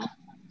right. Alright.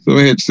 So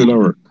it still a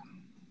work.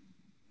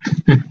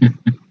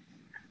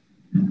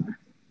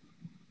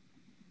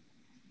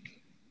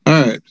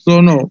 All right.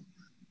 So now,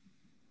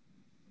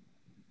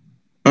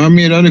 I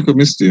made a little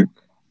mistake.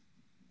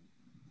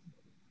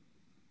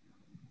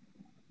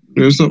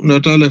 There's something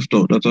that I left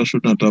out that I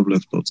should not have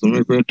left out. So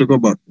I'm going to go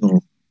back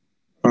now.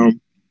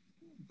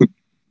 Put,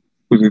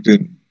 put it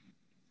in.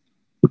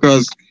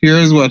 Because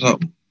here's what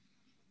happened.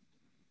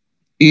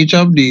 Each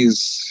of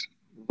these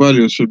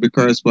values should be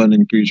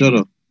corresponding to each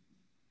other.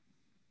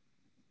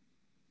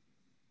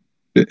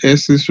 The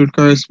S's should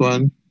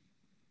correspond,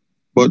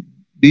 but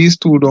these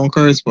two don't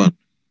correspond.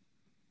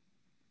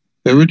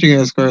 Everything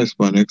else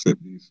corresponds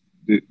except these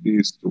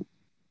two.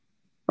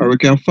 Or we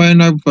can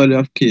find a value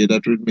of k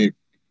that would make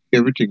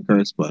everything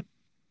correspond.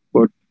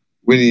 But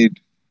we need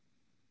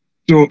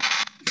to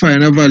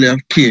find a value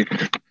of k.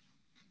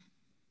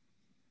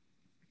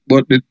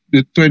 But the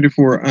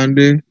 24 and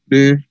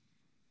the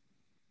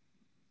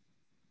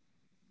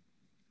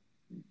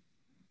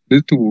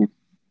 2,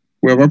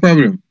 we have a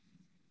problem.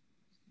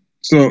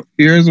 So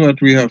here's what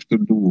we have to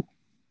do.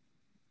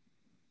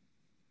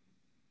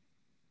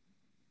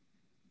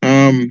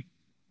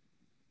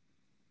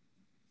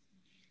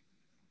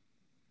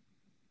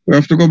 We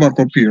have to go back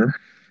up here.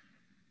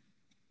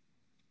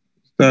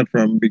 Start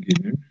from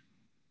beginning.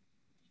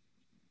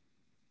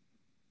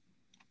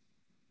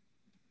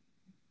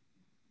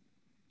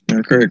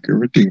 And correct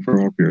everything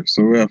from up here.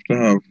 So we have to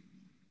have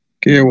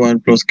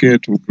k1 plus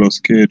k2 plus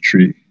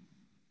k3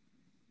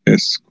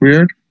 s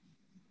squared.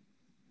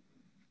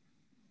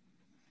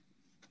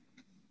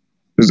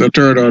 There's a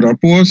third order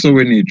pole, so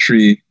we need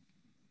 3.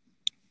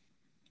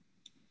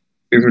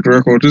 If it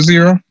work out to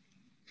 0,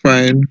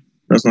 fine,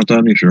 that's not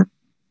an issue.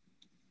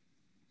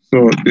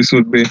 So this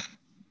would be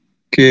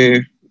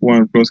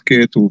k1 plus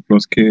k2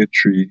 plus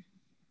k3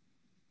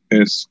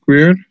 s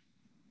squared.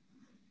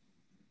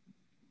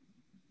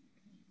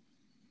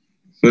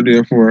 So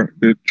therefore,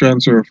 the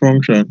transfer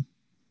function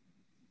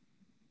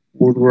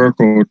would work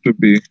out to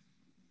be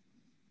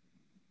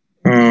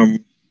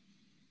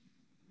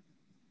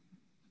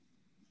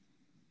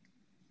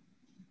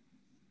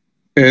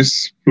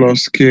s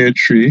plus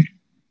k3,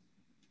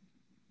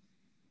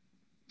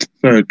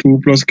 sorry, 2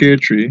 plus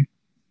k3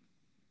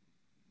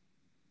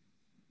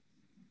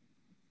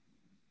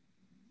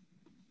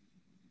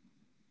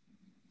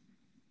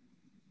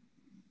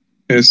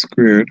 s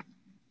squared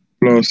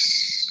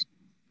plus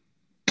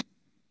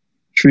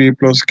 3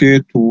 plus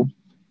k2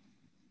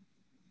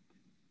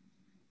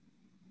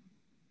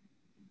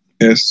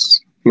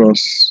 s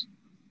plus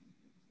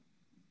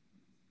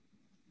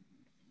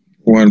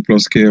 1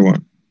 plus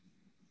k1.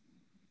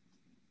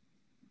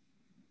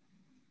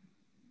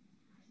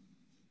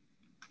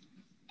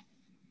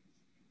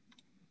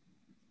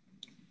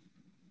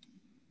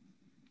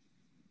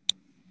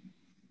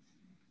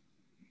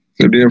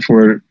 So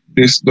therefore,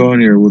 this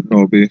down here would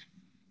now be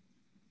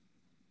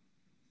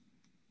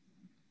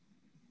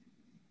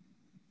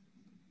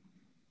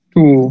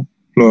 2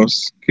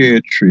 plus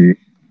k3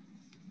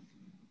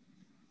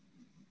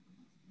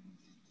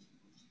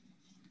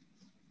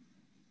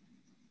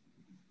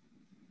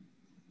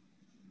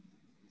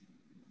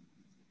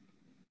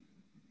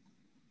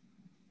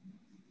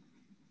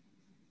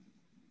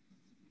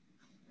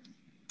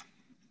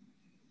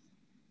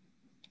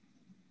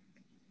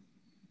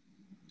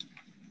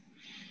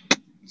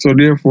 So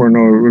therefore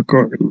now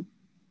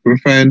we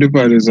find the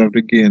values of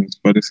the gains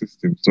for the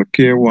system. So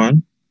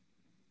k1,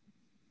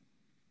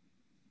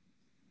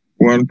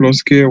 1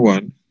 plus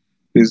k1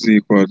 is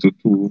equal to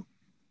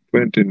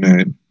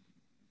 229.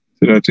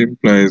 So that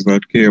implies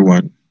that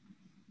k1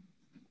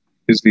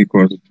 is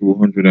equal to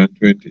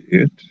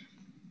 228.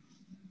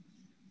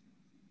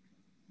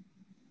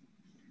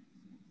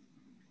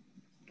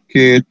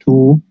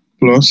 K2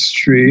 plus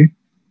 3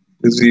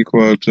 is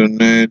equal to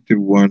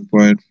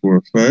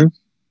 91.45.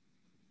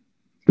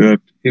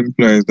 That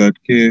implies that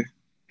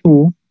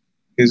K2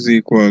 is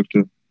equal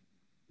to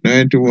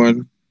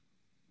 91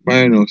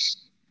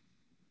 minus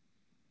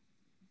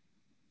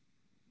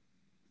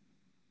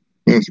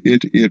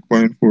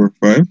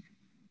 88.45.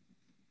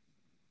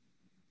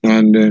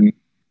 And then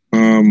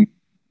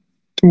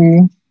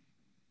 2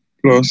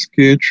 plus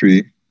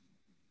K3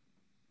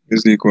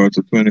 is equal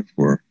to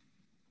 24.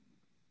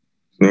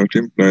 So that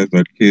implies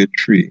that K3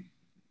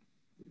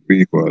 will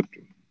be equal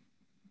to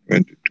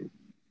 22.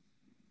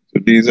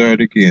 So these are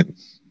the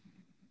gains.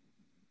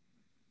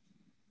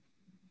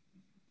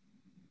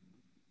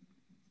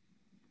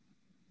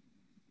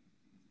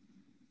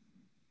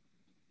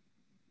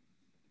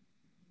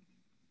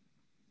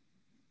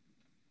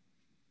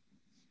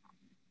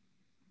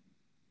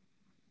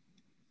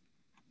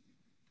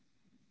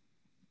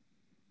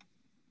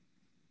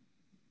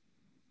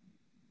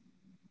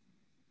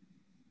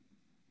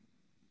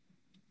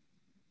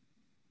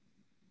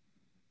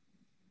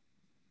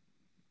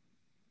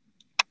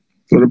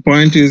 So the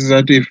point is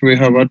that if we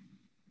have a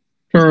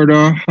third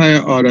or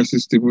higher order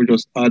system, we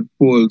just add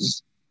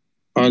poles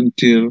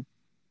until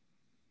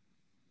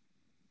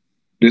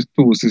these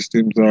two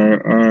systems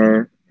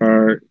are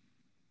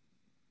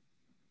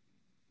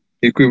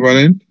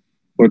equivalent,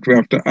 but we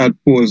have to add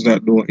poles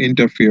that don't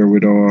interfere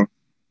with our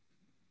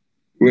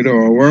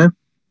work,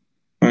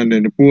 and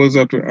then the poles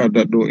that we add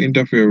that don't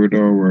interfere with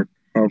our work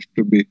have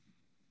to be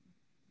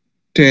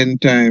 10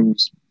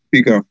 times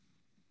bigger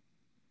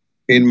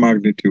in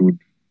magnitude,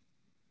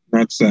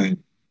 not sign,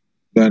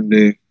 than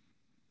the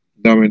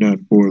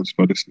dominant poles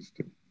for the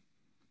system.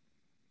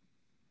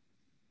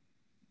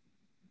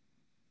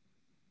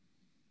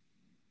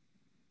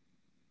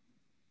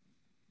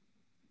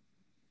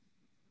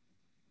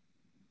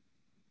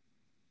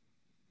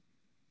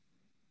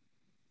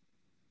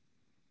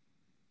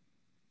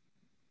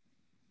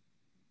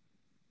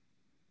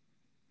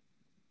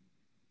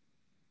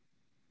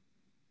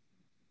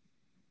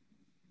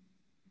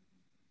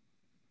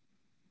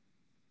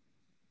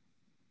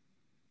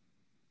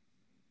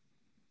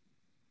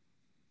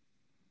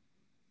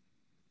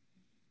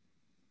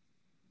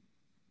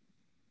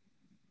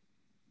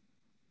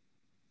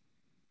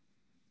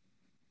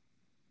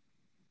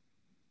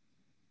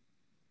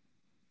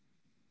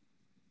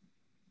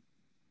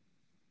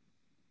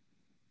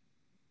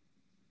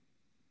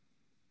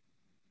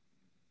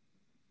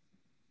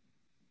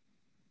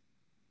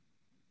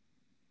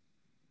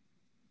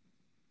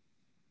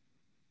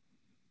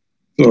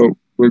 So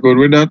we're good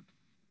with that?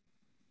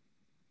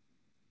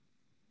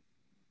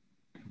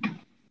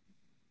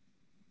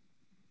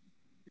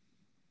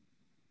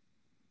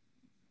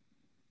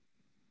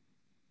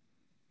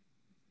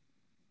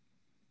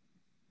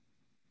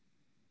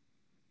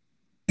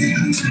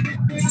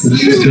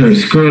 Sir,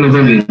 scroll over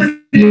a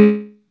bit,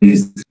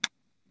 please.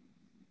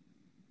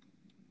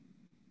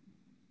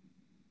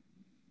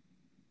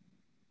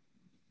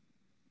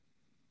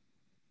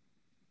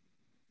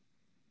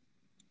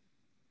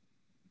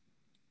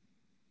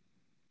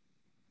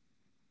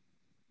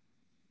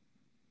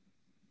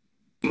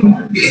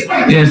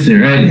 Yes,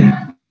 sir, right there.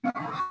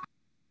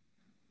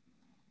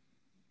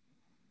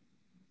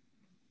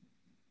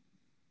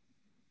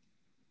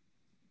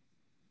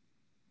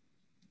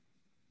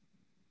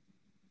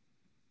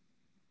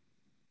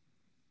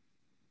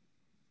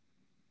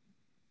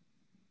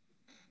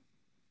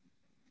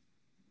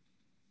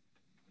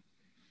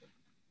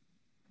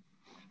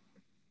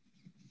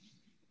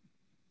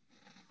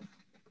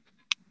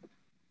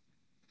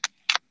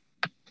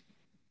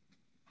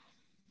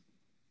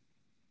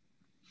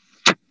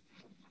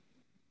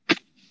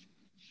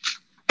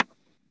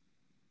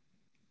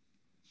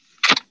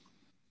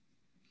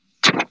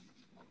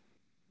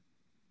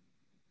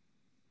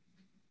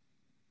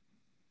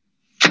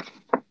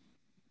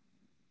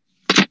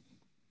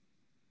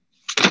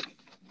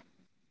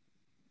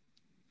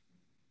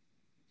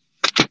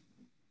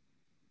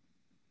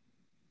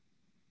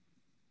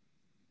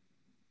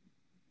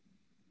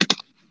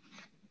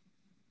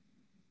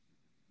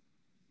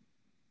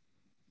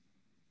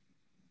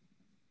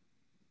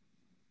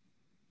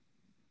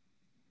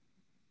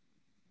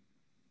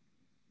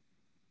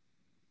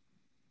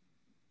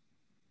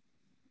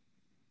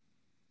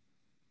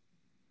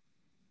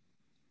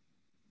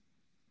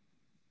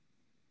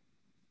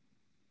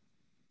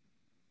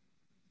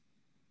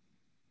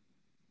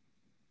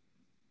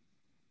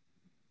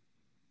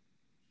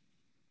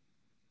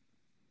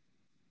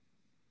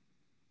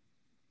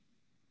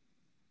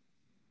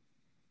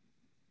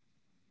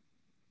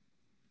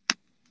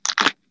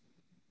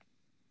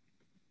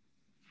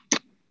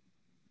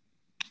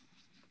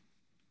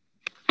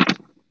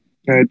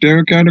 Then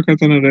we can look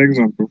at another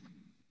example.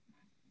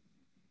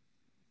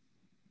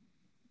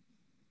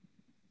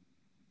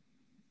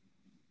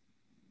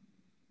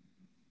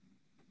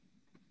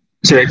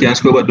 Sir, can you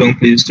scroll back down,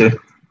 please, sir?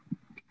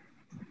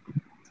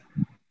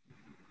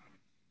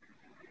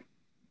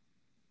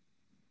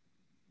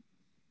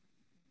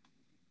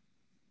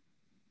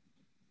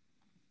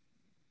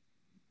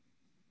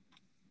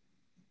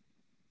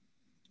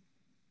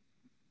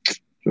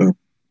 So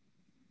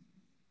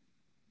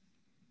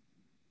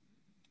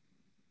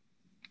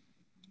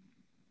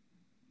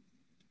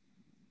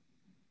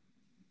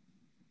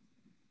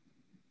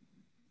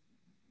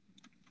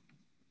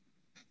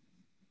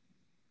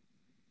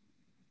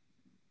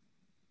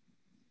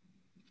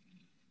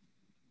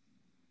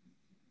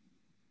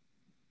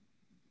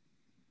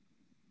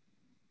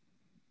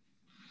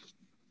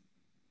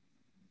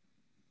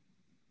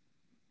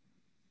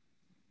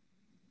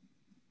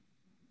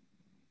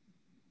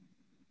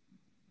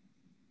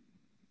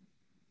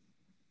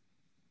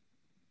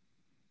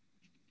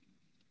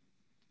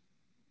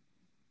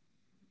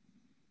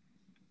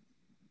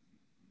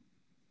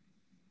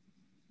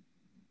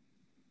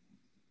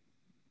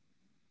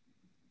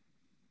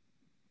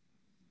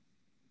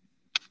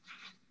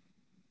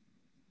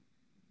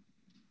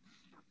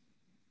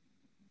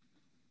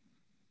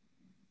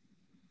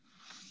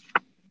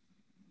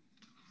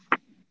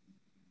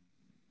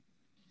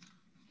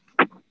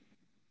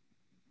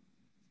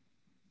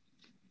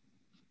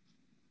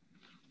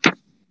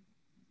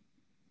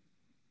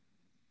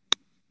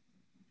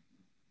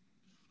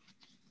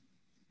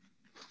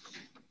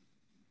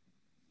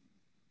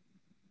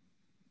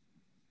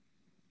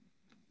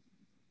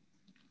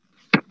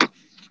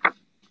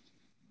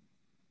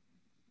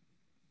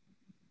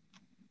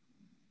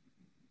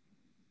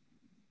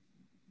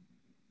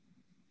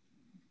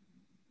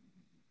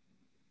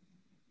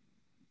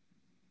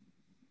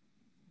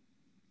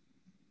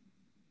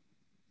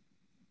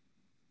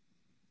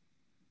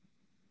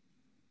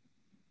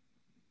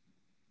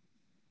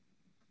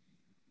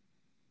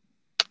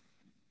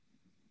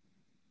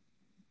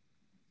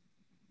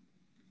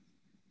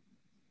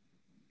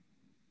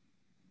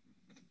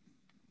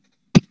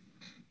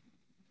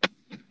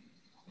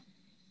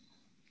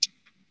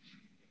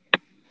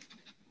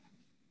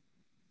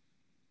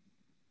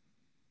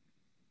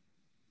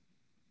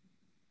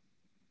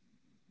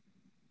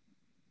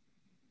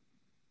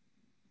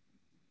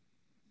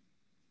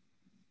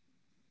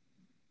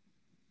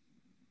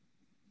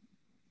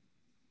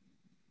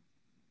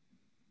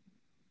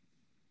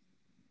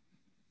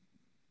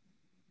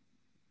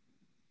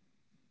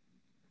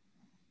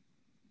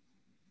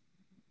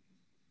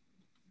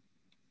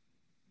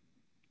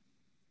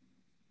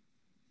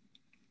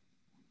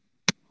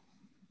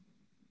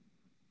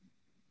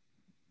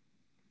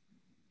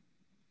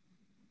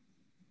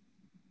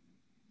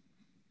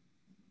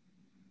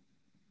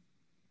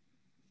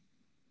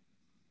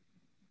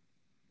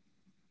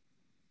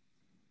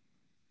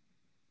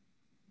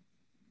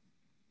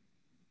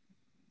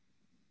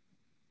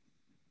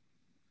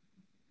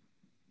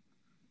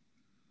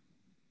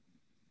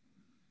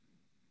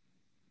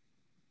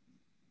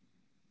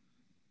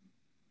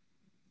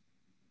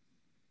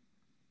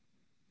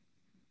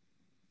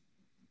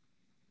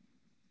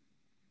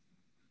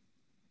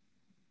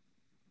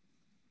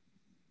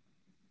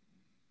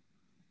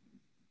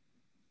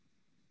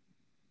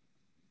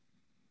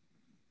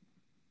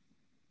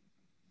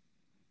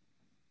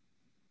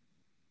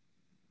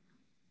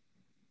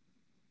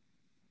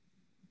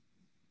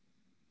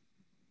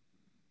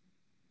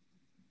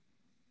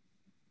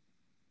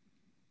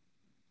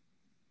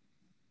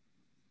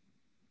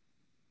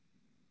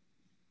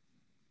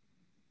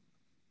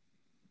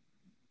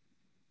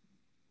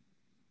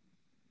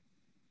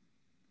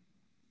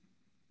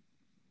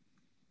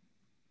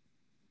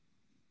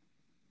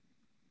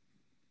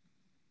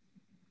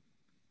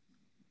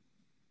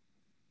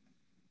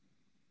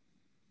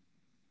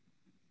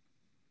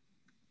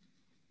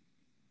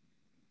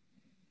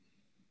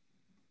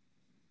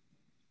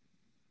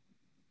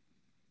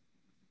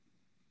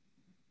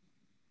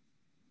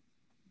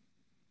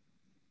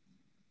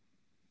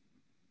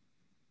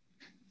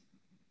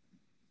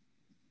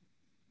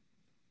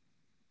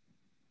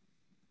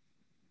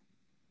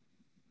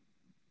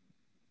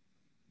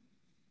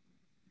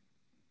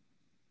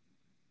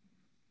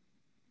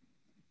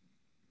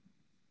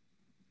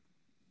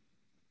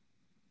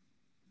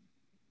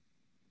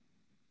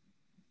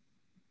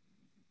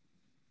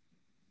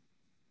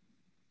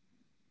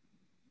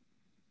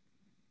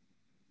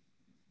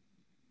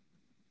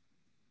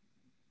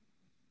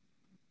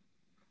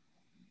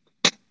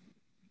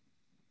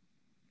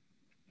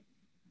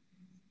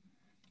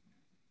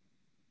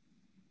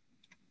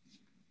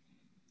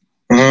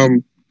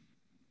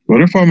What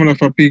the formula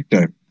for peak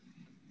time?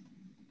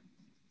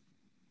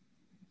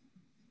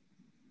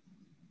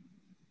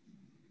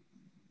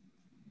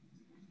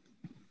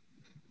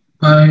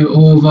 Pi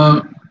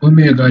over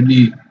omega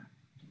d.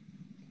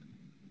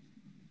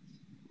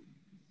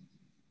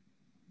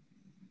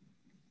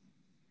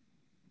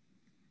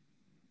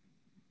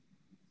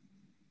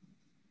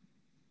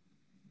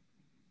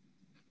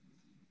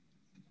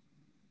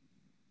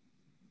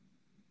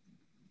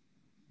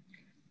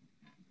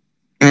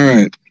 All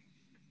right.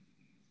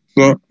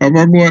 So have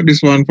a go at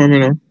this one for me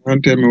now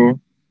and tell me what.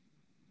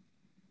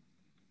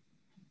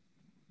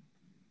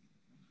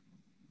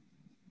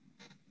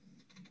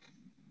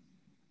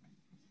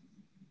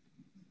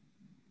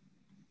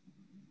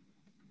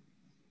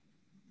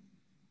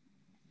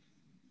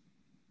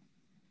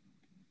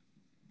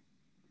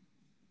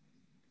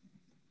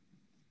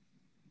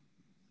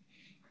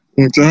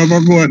 So have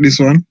a go at this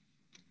one.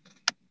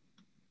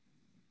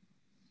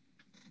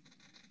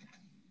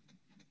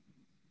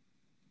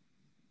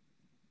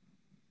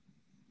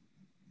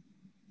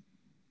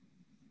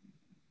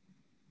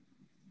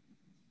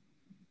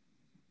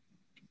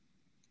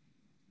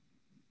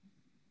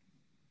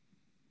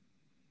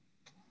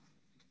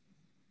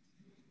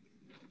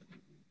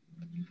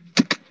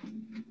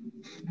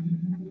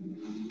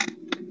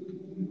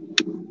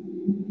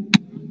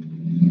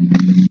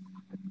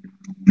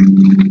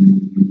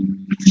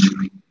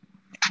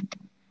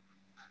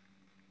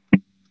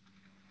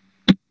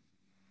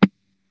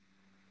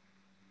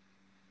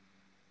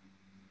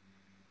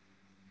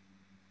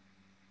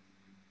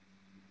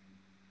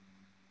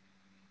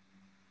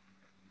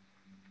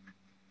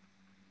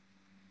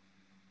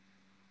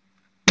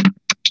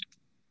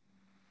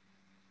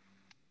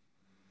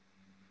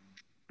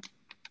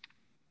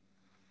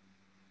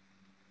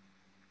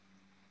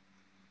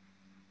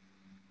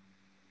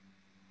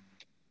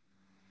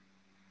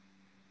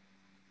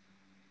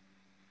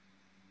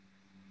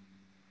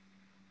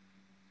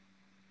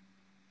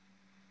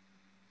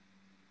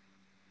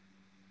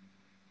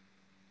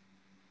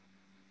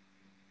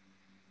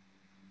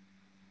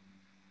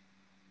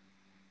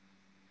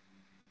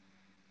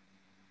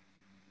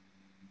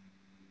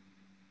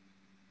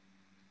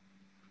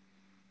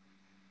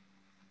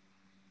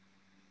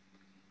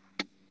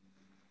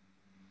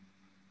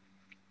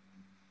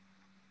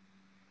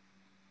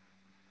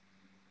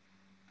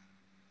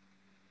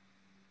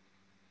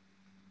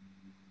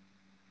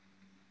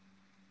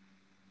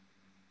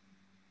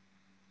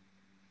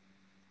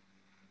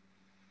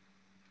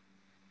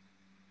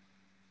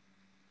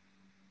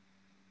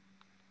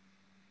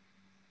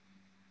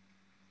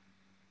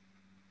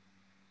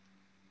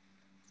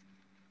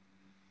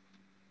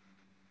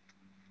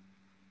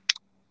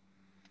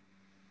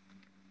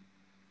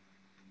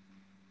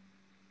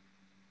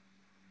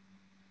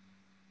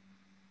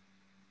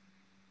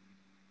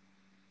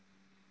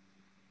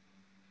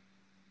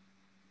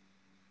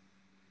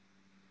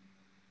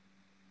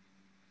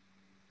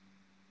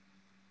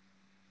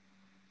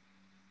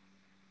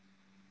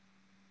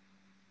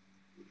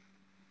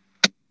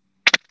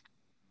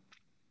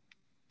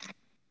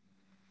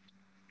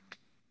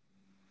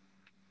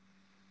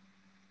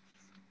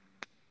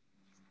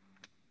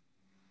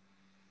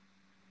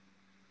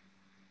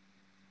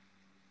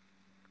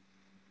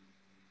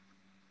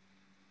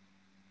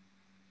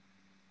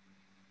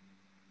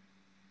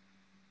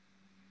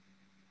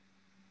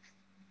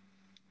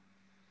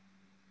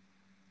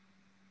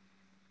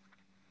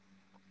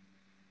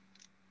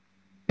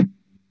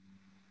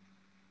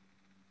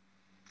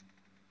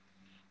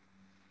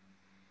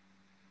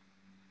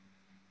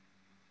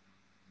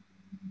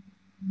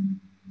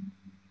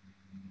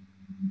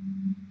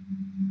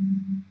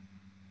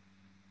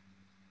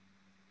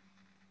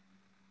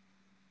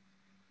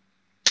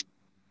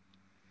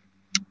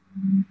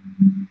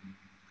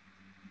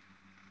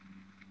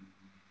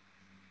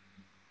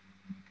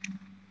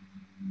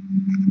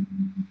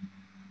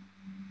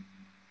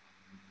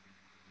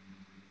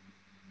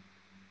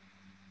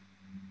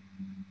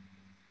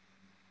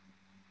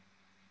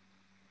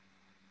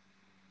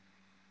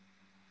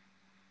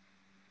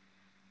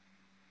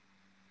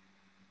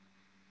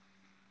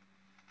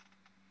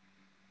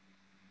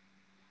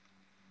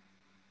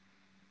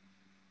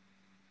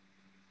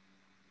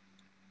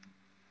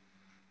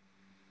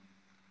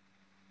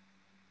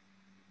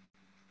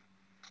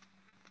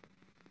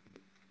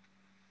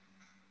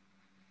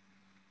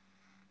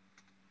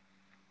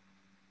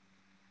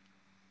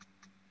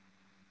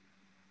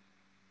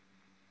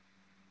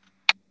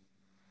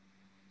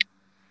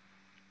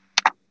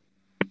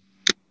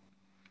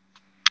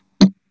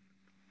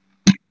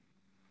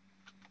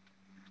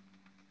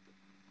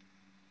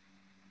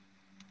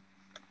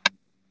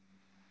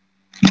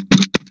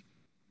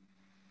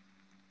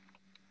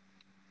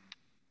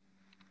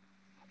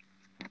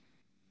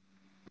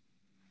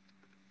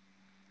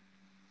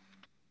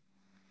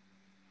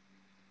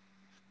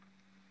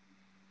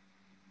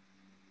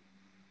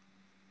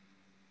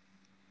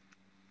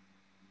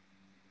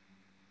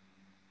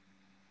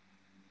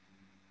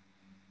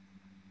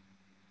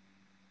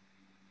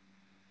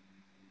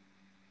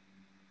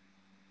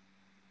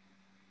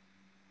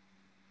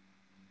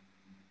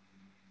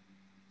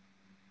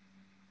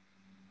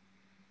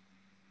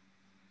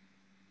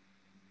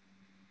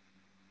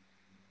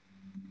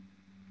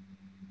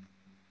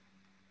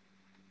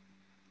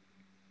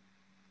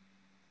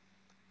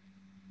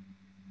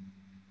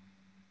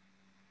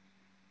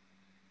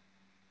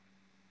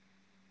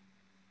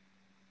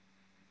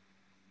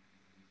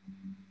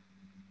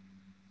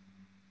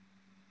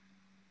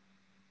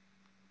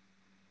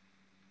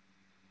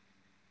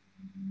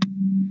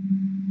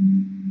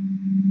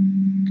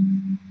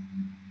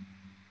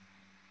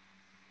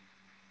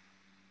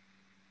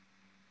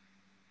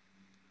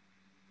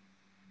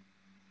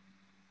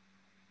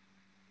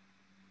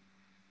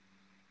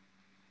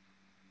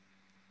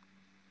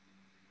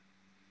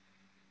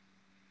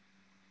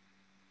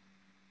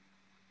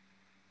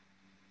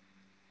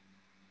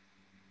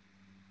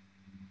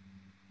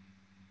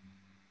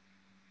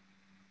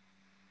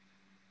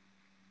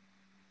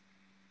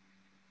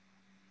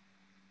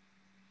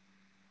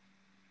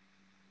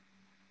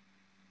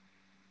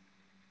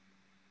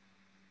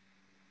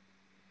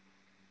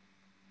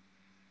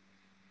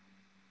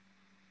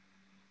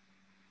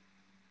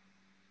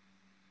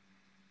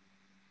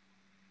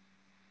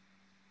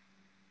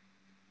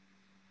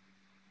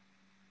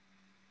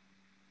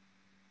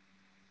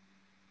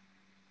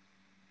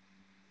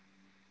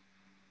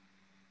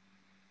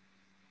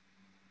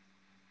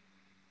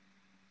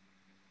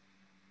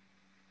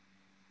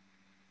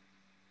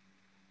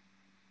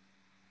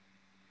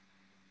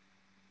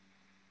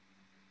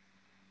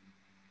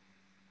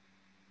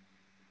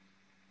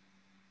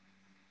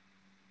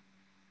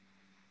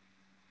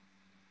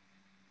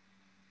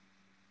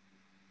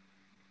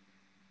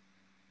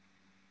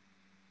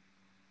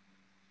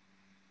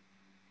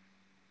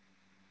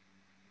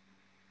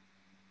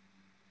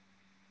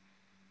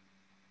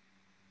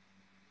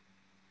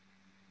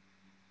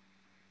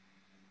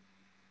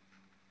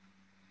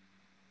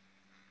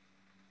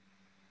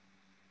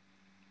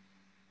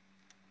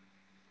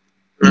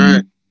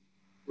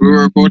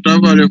 work out a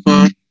value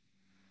for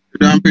the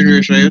damping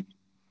ratio yet?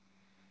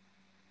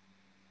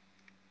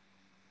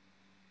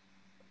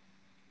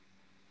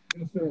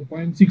 Yes, sir.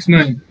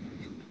 0.69.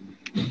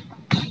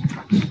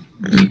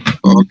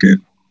 Okay.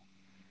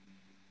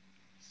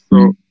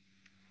 So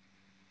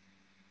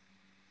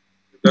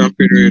the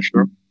damping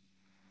ratio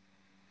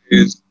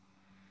is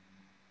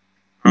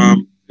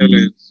ln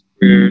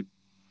squared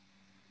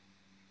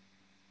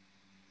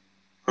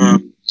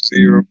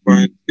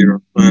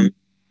 0.05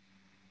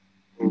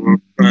 over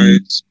pi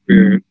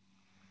squared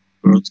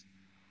plus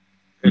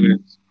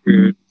ln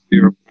squared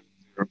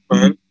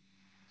 0.05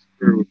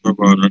 square root of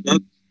all of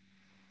that.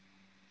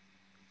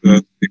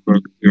 That's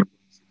equal to 0.69.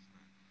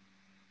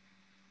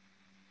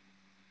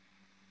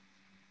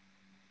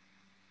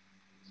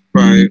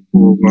 Pi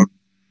over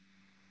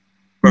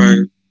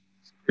 5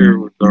 square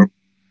root of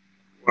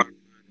 1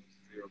 minus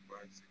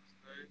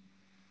 0.69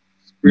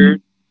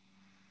 squared.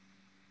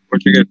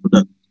 What you get for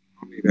that?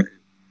 Omega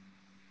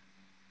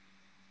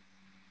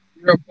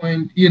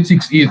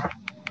 0.868.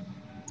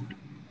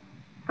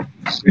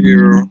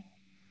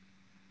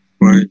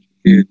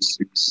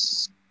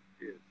 0.868.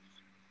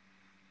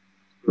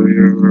 So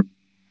you're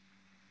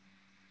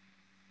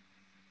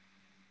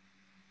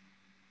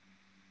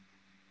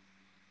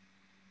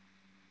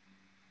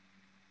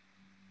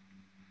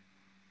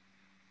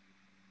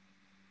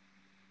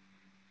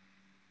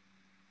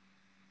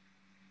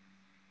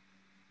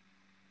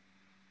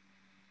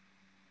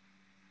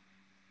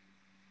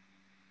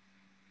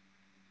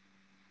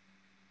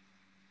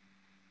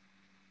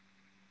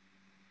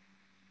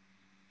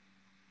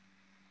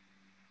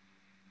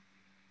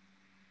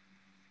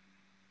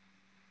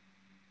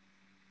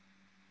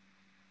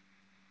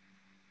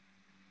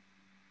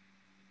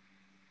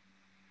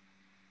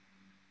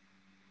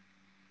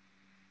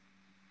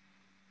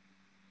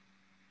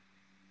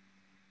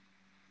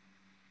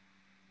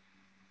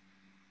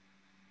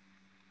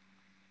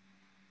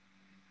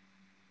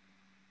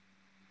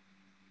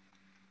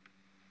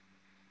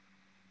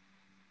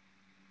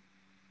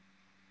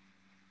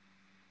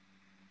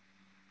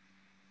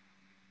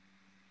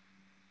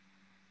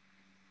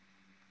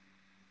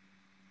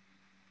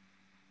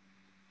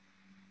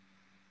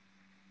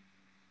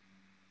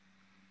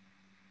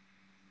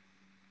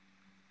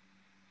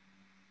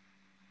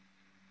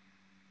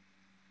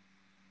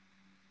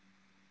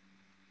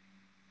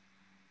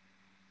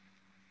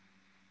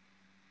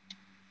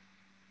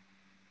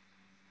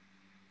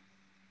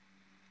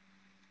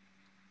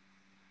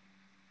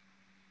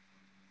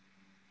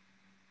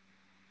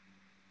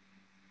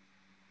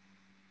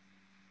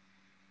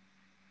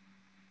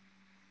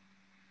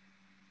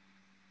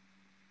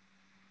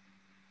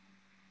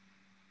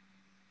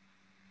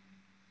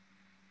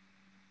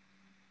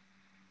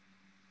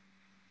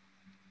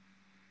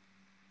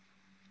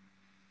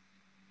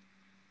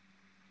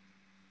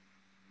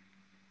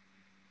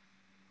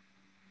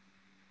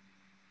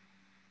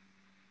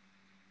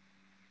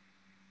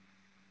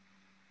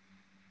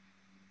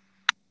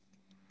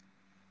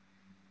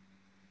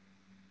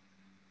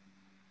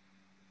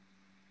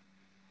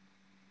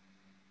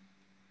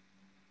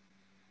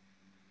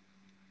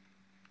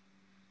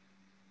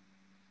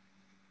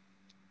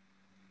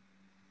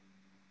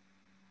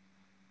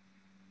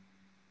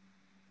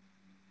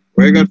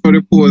what you got for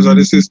the poles of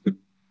the system?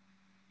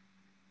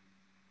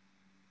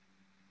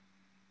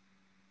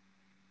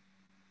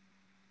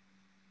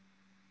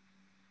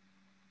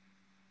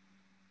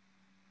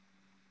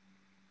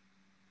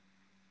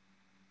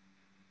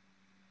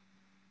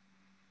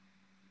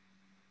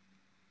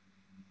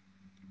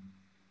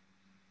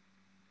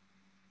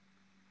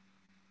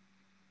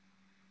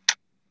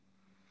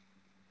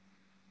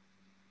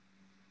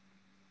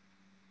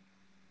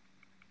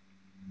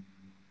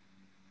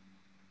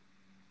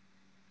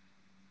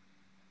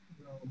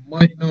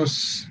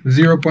 Minus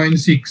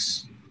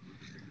 0.6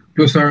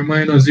 plus or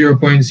minus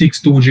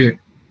 0.62J.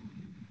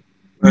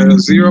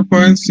 Minus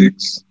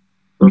 0.6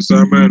 plus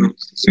or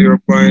minus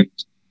 62.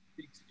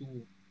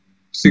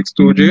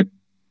 0.62J.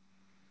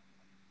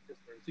 Yes,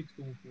 sir.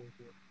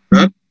 6244.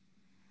 That?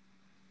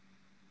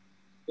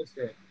 Yes,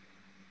 sir.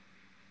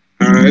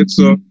 Alright,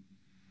 so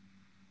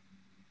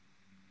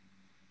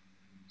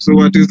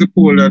what is the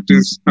pole that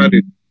is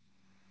added?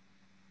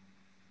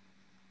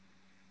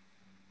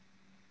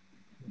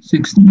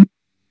 6.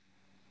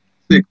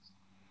 6.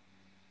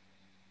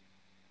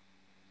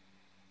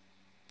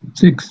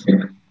 6. So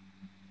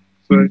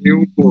a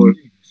new pole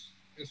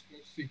S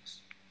plus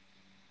 6.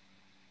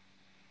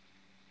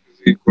 is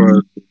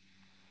equal to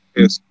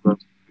S plus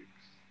 6.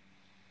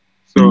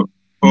 So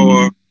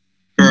our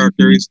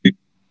characteristic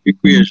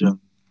equation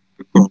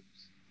becomes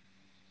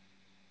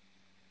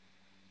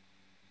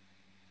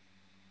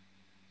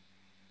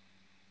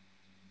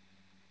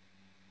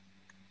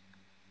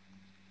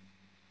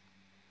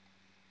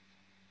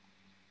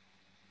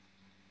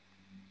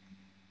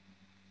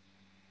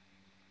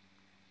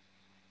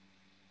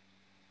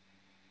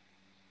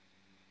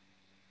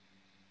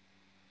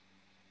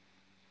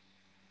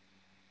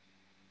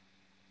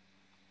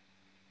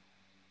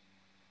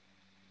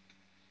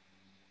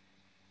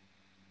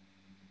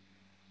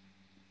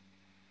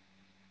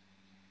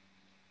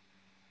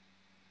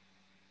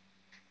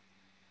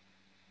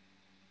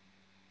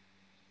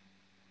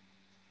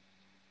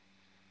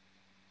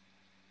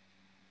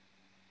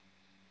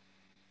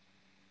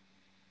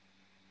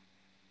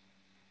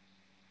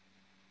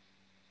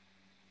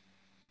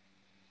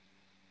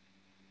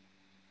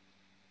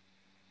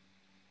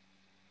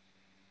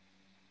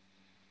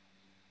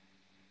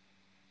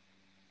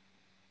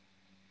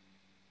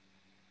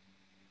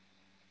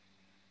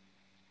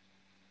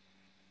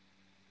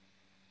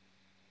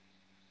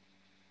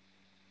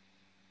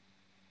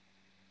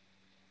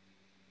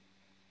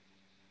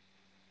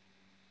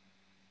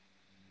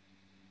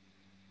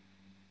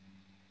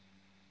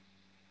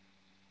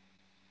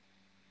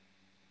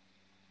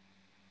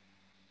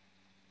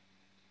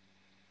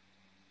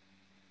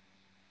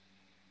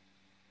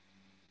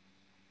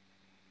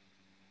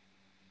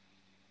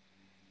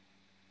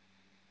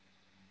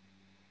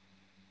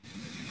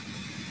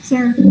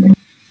Sir,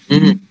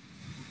 Mm-hmm.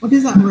 what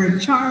is that word?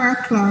 Char,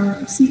 clar,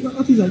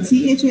 what is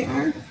that?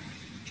 CHAR?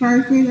 Char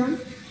equation?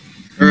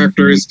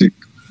 Characteristic.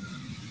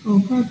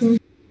 Oh, character.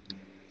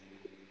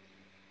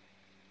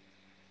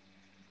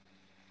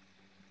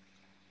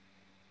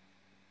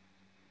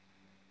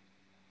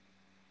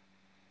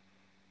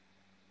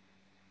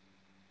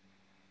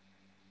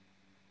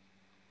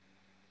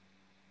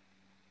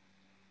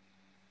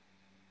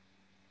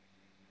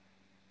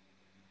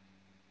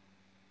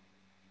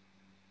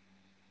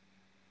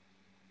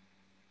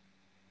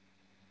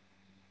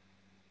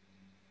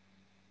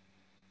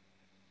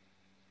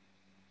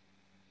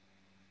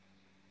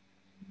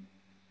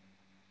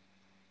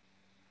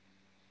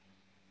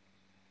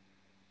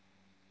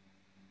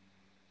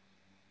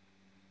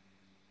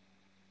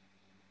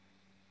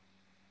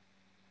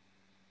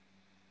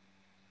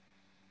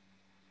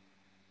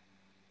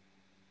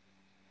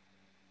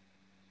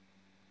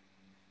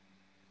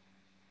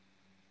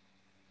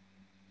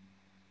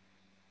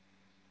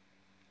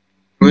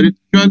 What is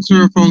the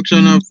transfer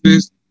function of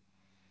this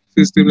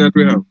system that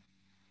we have?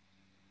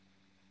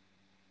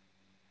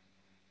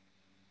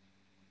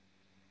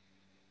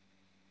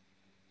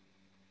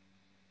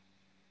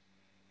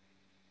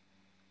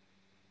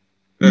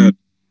 Uh,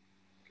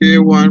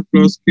 K1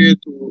 plus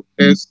K2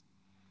 S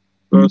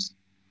plus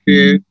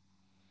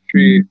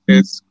K3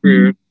 S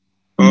squared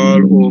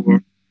all over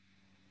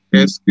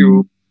S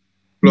cubed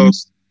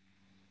plus.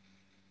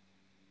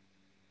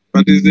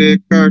 What is the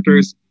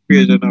characteristic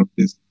equation of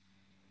this?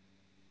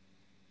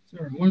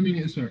 Sir, 1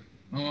 minute, sir.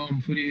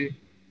 For the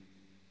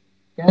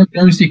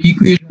characteristic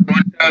equation,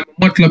 one time,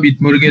 MATLAB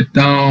it, we get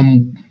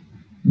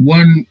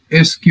 1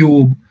 S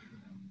cube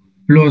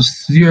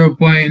plus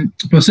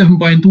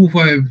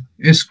 7.25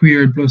 S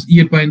squared plus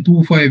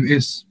 8.25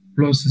 S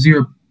plus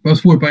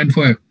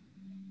 4.5.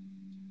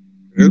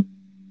 Yeah.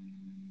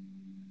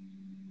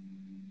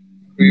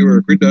 We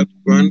work with that.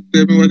 Go and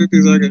tell me what it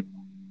is again.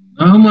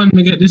 Ah man,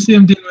 we get the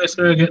same thing I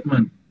sir get,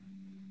 man.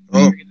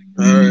 Oh,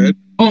 all right.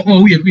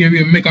 Wait,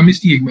 make a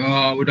mistake with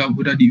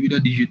a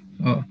digit.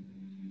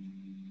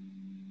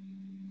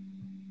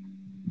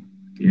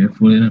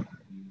 Careful, you know.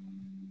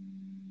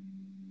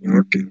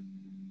 Okay.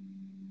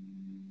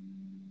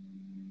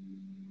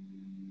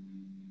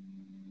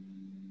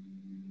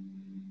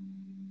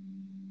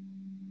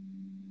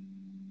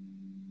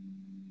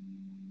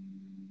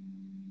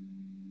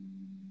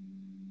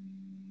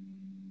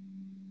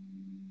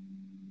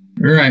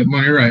 Right,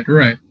 man, right. All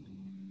right.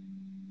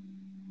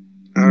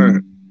 All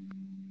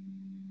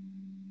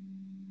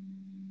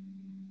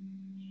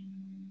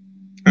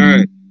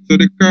right. So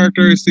the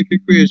characteristic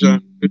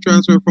equation, the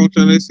transfer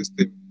function of the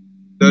system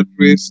that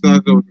we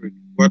started out with,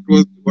 what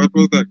was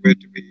that going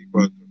to be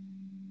equal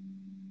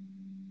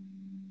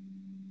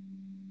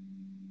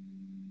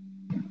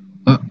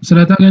to? So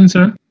that again,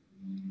 sir?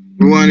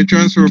 We want the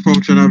transfer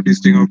function of this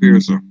thing up here,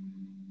 so.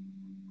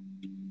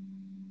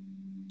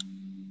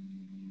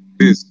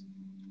 This.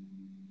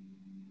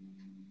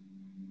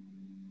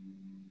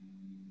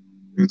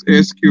 It's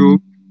S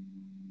cubed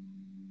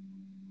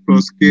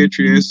plus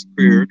K3 S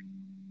squared.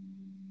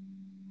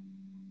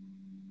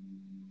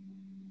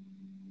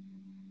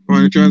 We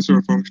want the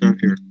transfer function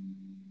here.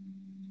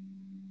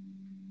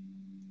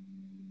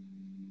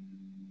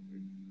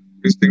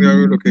 This thing that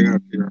we're looking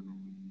at here.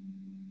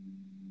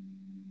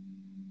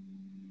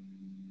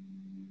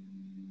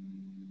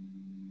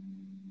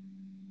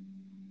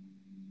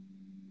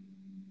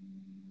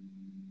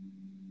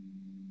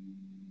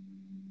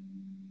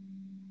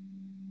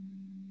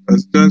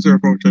 That's the transfer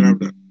function of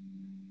that.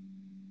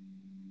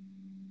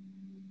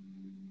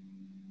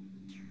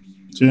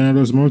 So you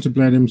just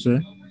multiply them,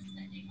 sir?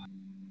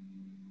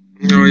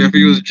 No, you have to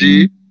use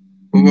G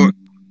over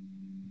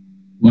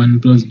 1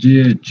 plus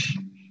GH.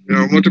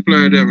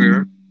 multiply them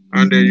here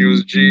and then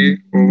use G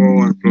over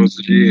 1 plus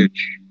GH.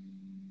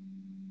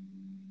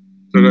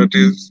 So that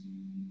is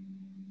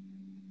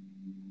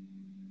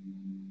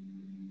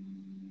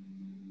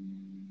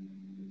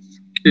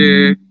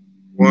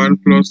K1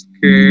 plus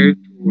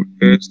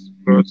K2S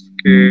plus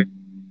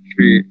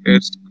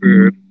K3S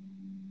squared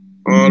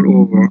all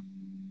over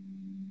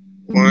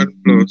 1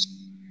 plus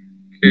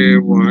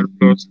K1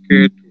 plus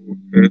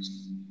K2S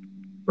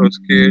plus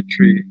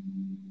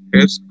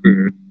K3S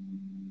squared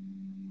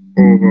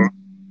over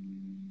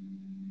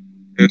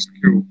S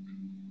cubed.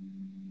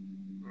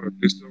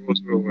 This is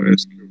supposed to be over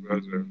S cubed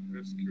as well.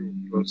 S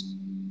cubed plus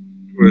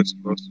 2S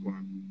plus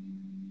 1.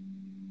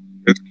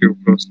 S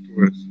cubed plus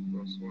 2S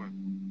plus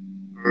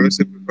 1. Now we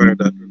simplify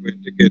that, we're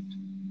going to get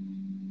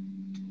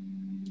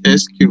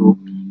S cubed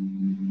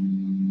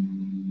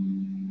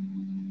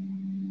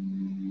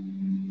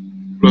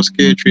plus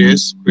K3S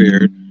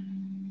squared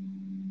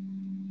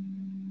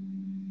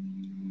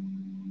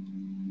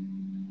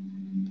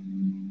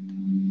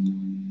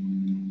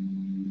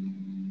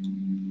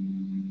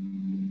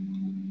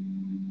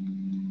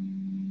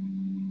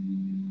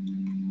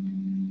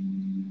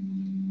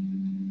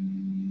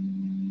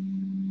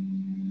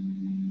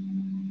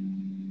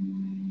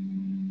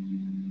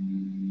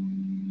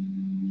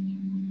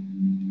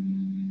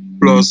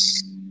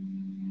plus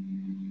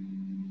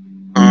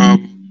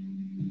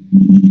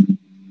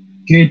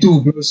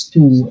K2 plus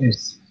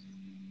 2S.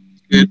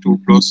 K2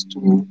 plus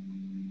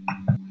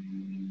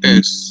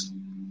 2S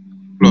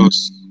plus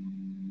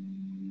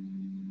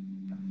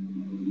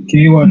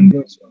K1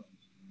 plus 1.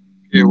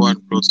 K1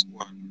 plus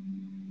 1.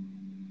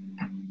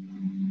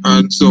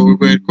 And so we're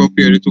going to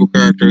compare the two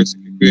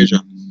characteristic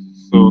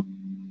equations. So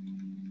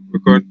we're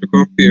going to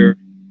compare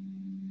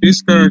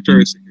this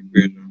characteristic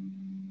equation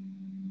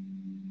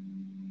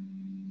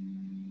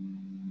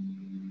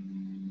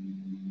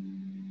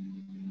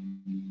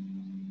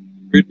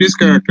with this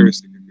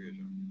characteristic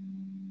equation.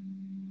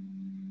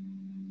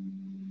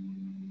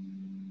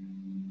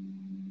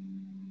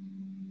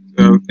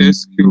 So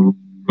S cubed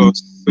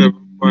plus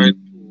 7.2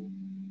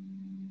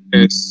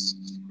 S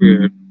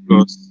squared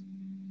plus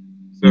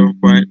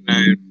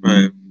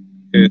 7.95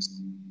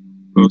 S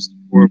plus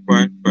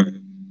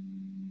 4.5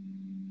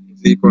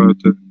 is equal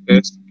to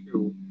S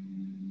cubed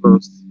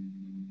plus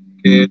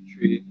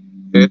K3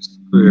 S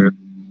squared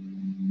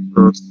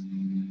plus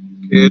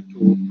K2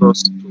 plus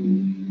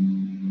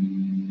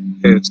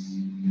 2S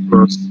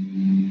plus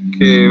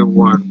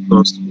K1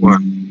 plus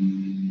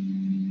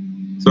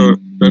 1. So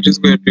that is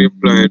going to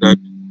imply that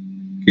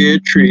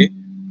K3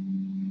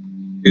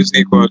 is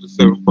equal to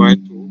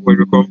 7.2 when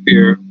we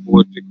compare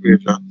both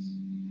equations.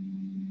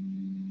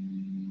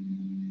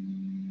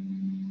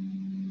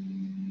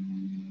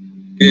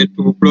 K2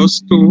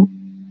 plus 2,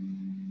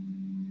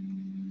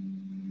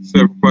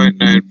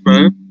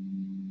 7.95.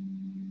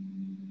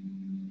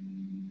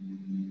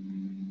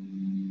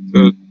 So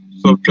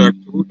subtract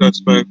 2,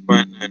 that's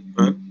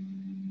 5.95.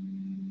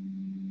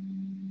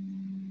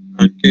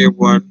 And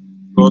K1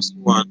 plus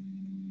 1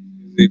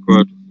 is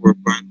equal to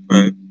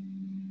 4.5.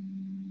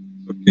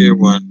 So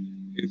K1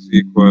 is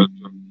equal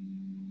to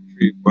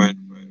 3.5.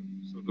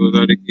 So those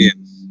are the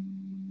gains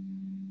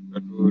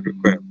that we would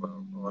require for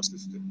our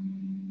system.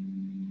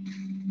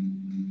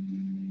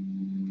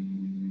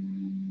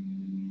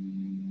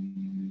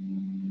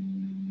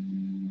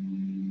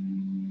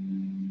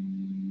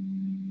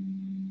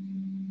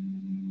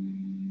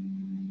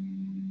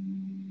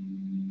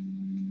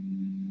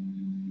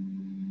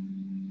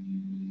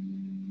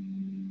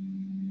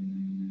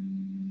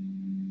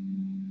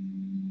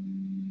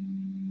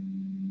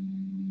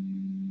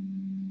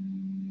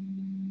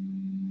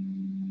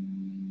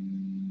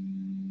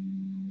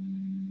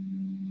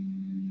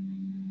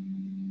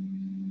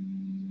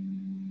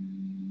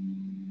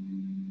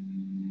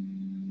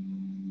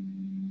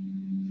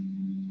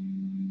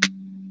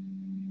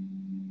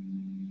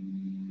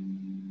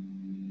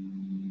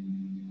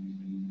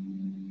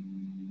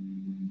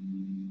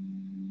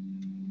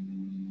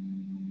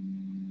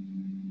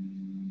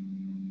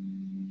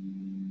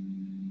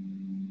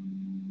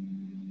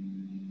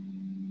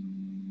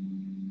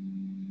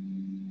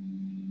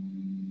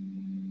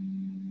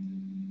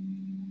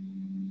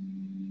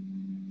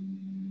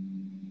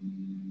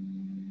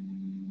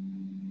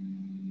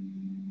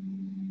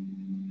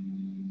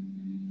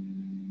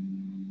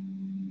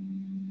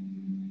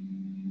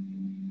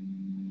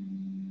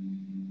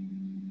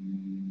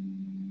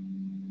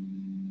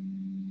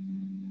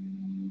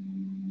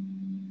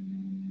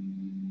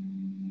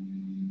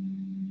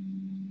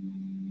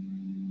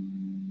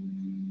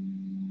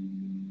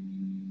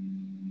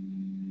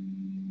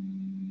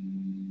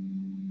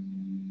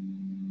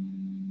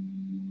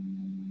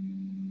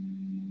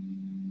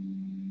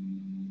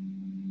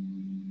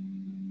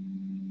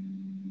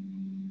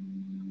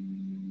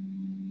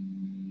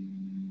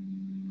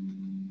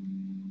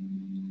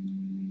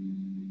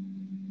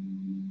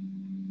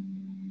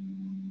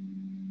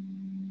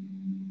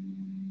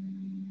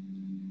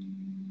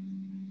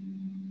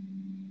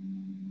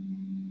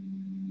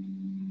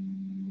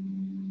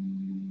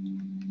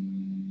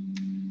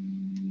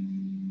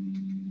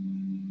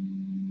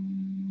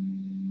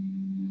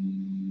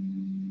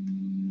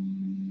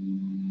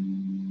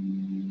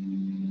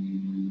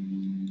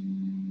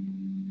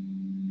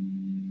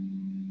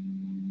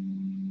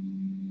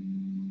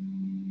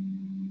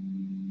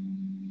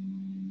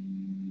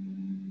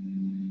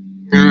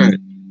 Alright.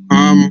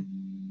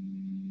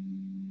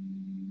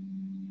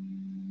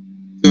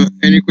 So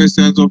any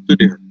questions up to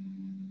there?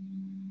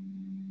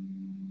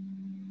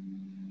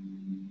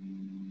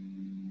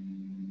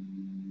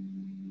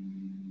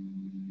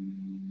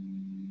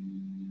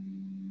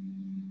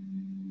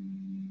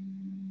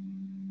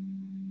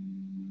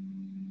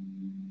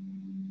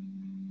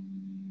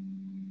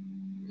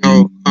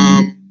 No.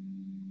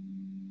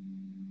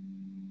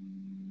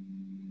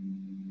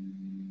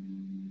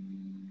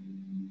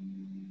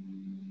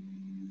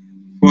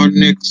 For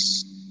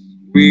next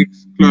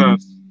week's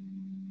class,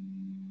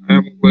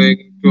 I'm going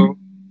to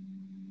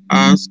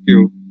ask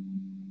you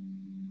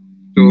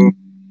to,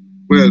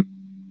 well,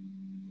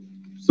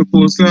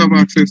 suppose you have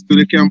access to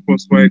the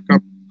campus-wide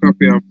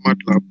copy of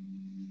MATLAB.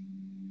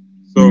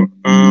 So,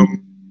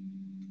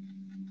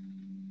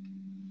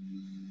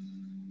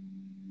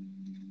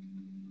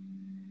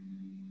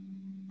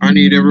 I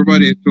need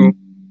everybody to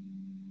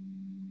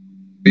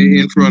be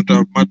in front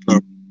of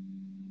MATLAB.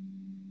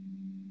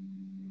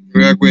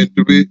 We are going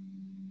to be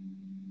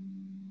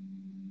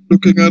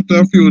looking at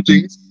a few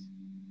things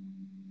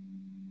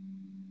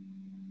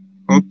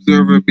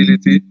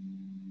observability,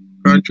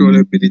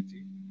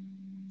 controllability,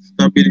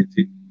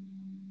 stability,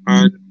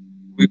 and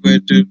we're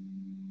going to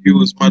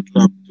use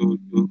MATLAB to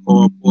do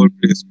our pole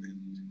placement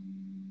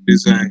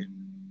design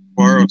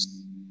for us.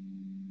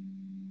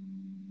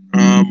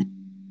 So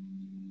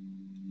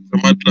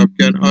MATLAB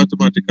can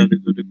automatically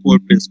do the pole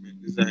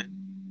placement design.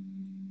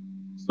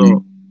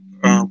 So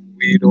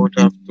we don't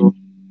have to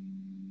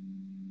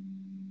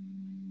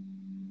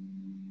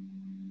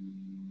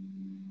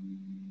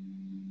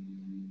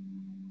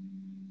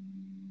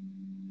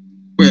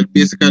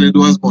basically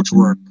do as much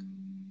work.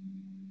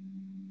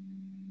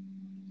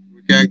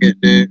 We can get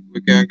the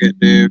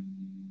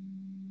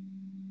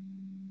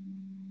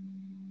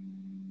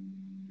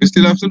we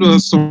still have to do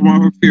some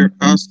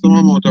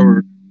amount of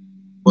work,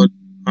 but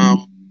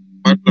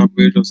MATLAB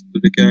will just do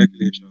the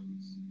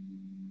calculations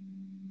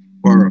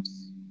for us.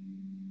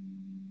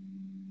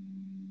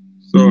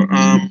 So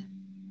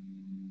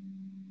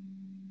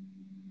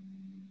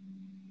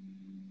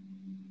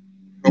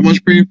how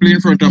much people in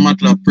front of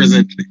MATLAB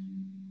presently?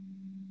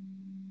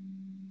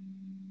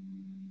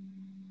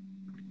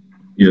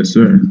 Yes,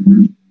 sir.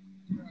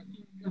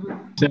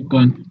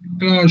 Second,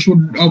 class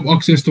should have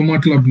access to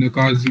MATLAB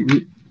because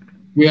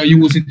we are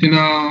using it in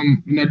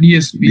a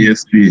DSP.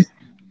 DSP.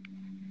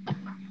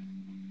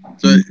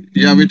 So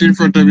you have it in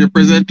front of you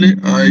presently,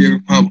 or you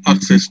have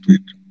access to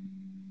it?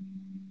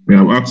 We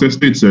have access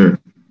to it, sir.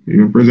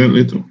 Even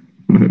presently too.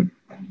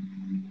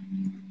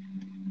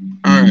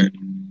 All right.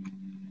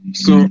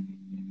 So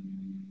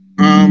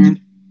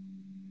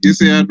you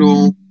say I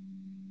don't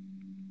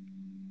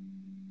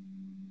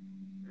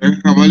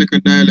have a little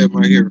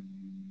dilemma here.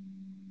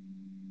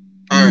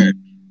 All right.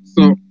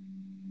 So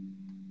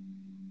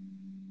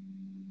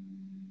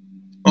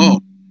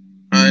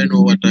I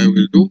know what I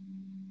will do.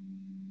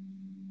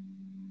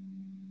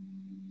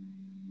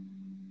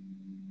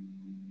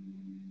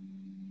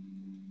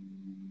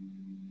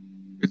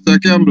 Mr.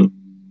 Campbell,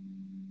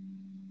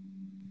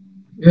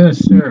 Yes,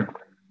 sir.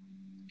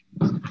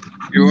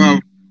 you have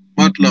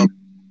MATLAB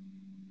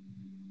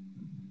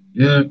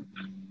Yeah.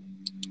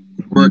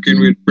 working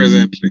with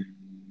presently.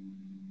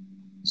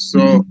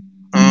 So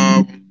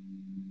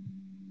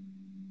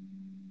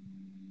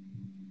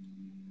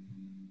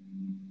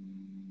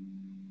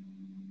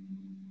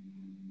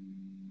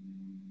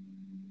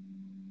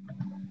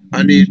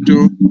I need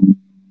to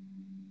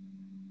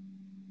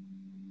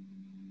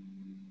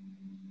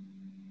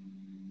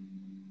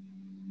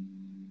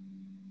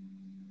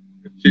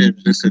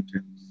change the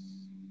settings.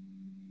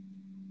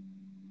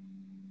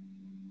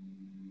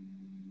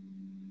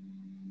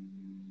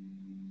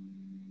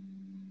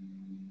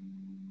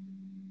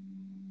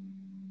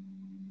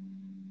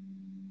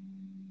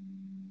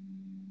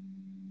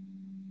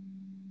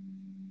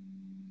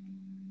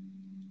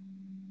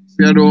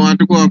 See, I don't want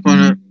to go up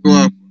and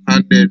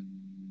then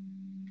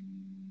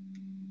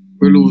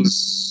we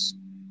lose.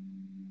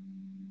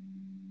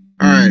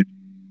 All right.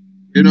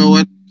 You know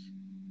what?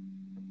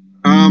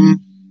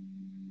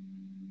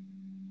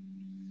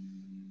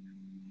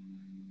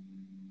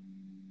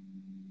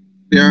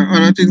 There are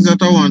other things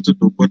that I want to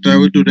do, but I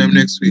will do them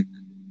next week.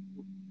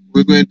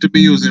 We're going to be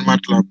using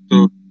MATLAB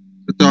to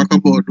talk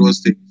about those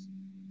things.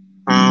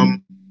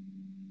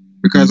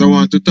 Because I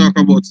want to talk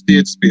about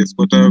state space,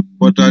 but I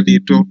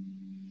need to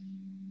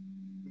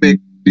make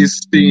this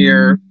thing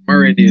here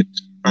marinate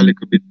a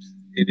little bit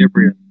in your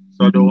brain.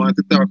 So I don't want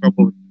to talk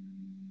about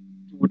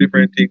two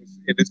different things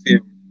in the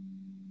same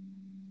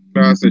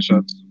class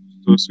session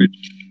to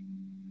switch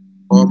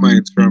our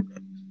minds from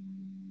that.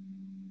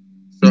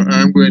 So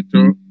I'm going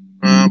to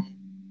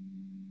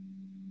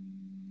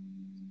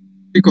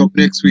pick up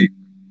next week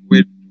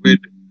with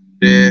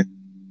the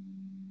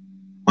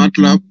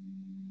MATLAB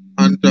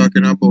and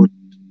talking about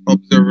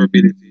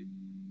observability,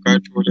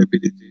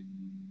 controllability,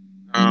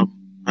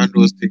 and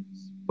those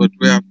things. But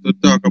we have to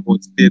talk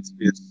about state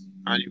space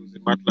and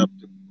using MATLAB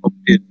to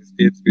obtain the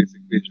state space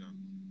equation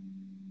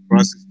for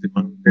a system.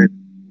 And then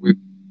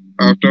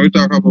after we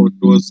talk about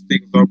those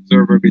things,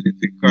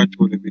 observability,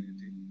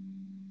 controllability,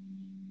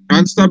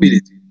 and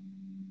stability,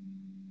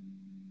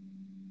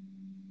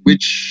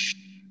 which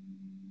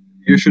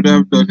you should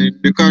have done in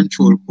the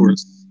control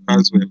course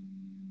as well.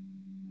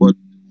 But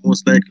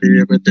most likely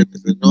you're going to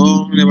say,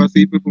 no, never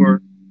seen it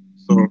before.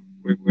 So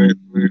we're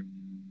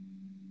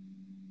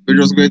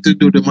just going to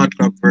do the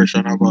MATLAB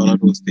version of all of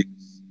those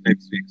things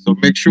next week. So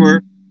make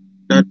sure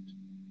that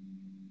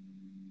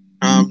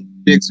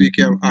next week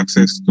you have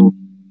access to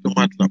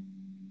MATLAB.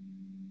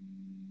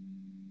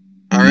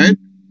 All right?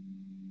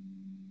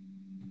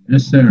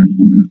 Yes, sir.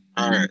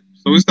 All right.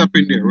 So we stop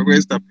in there. We're going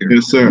to stop here.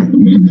 Yes, sir.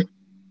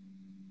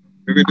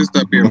 We're going to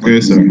stop here. Okay,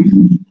 sir.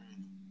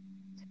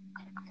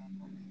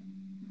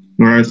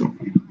 All right, sir.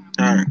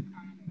 All right.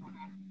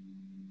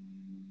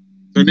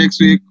 So next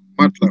week,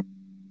 MATLAB.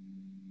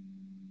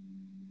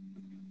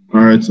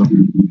 All right, sir.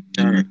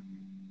 All right.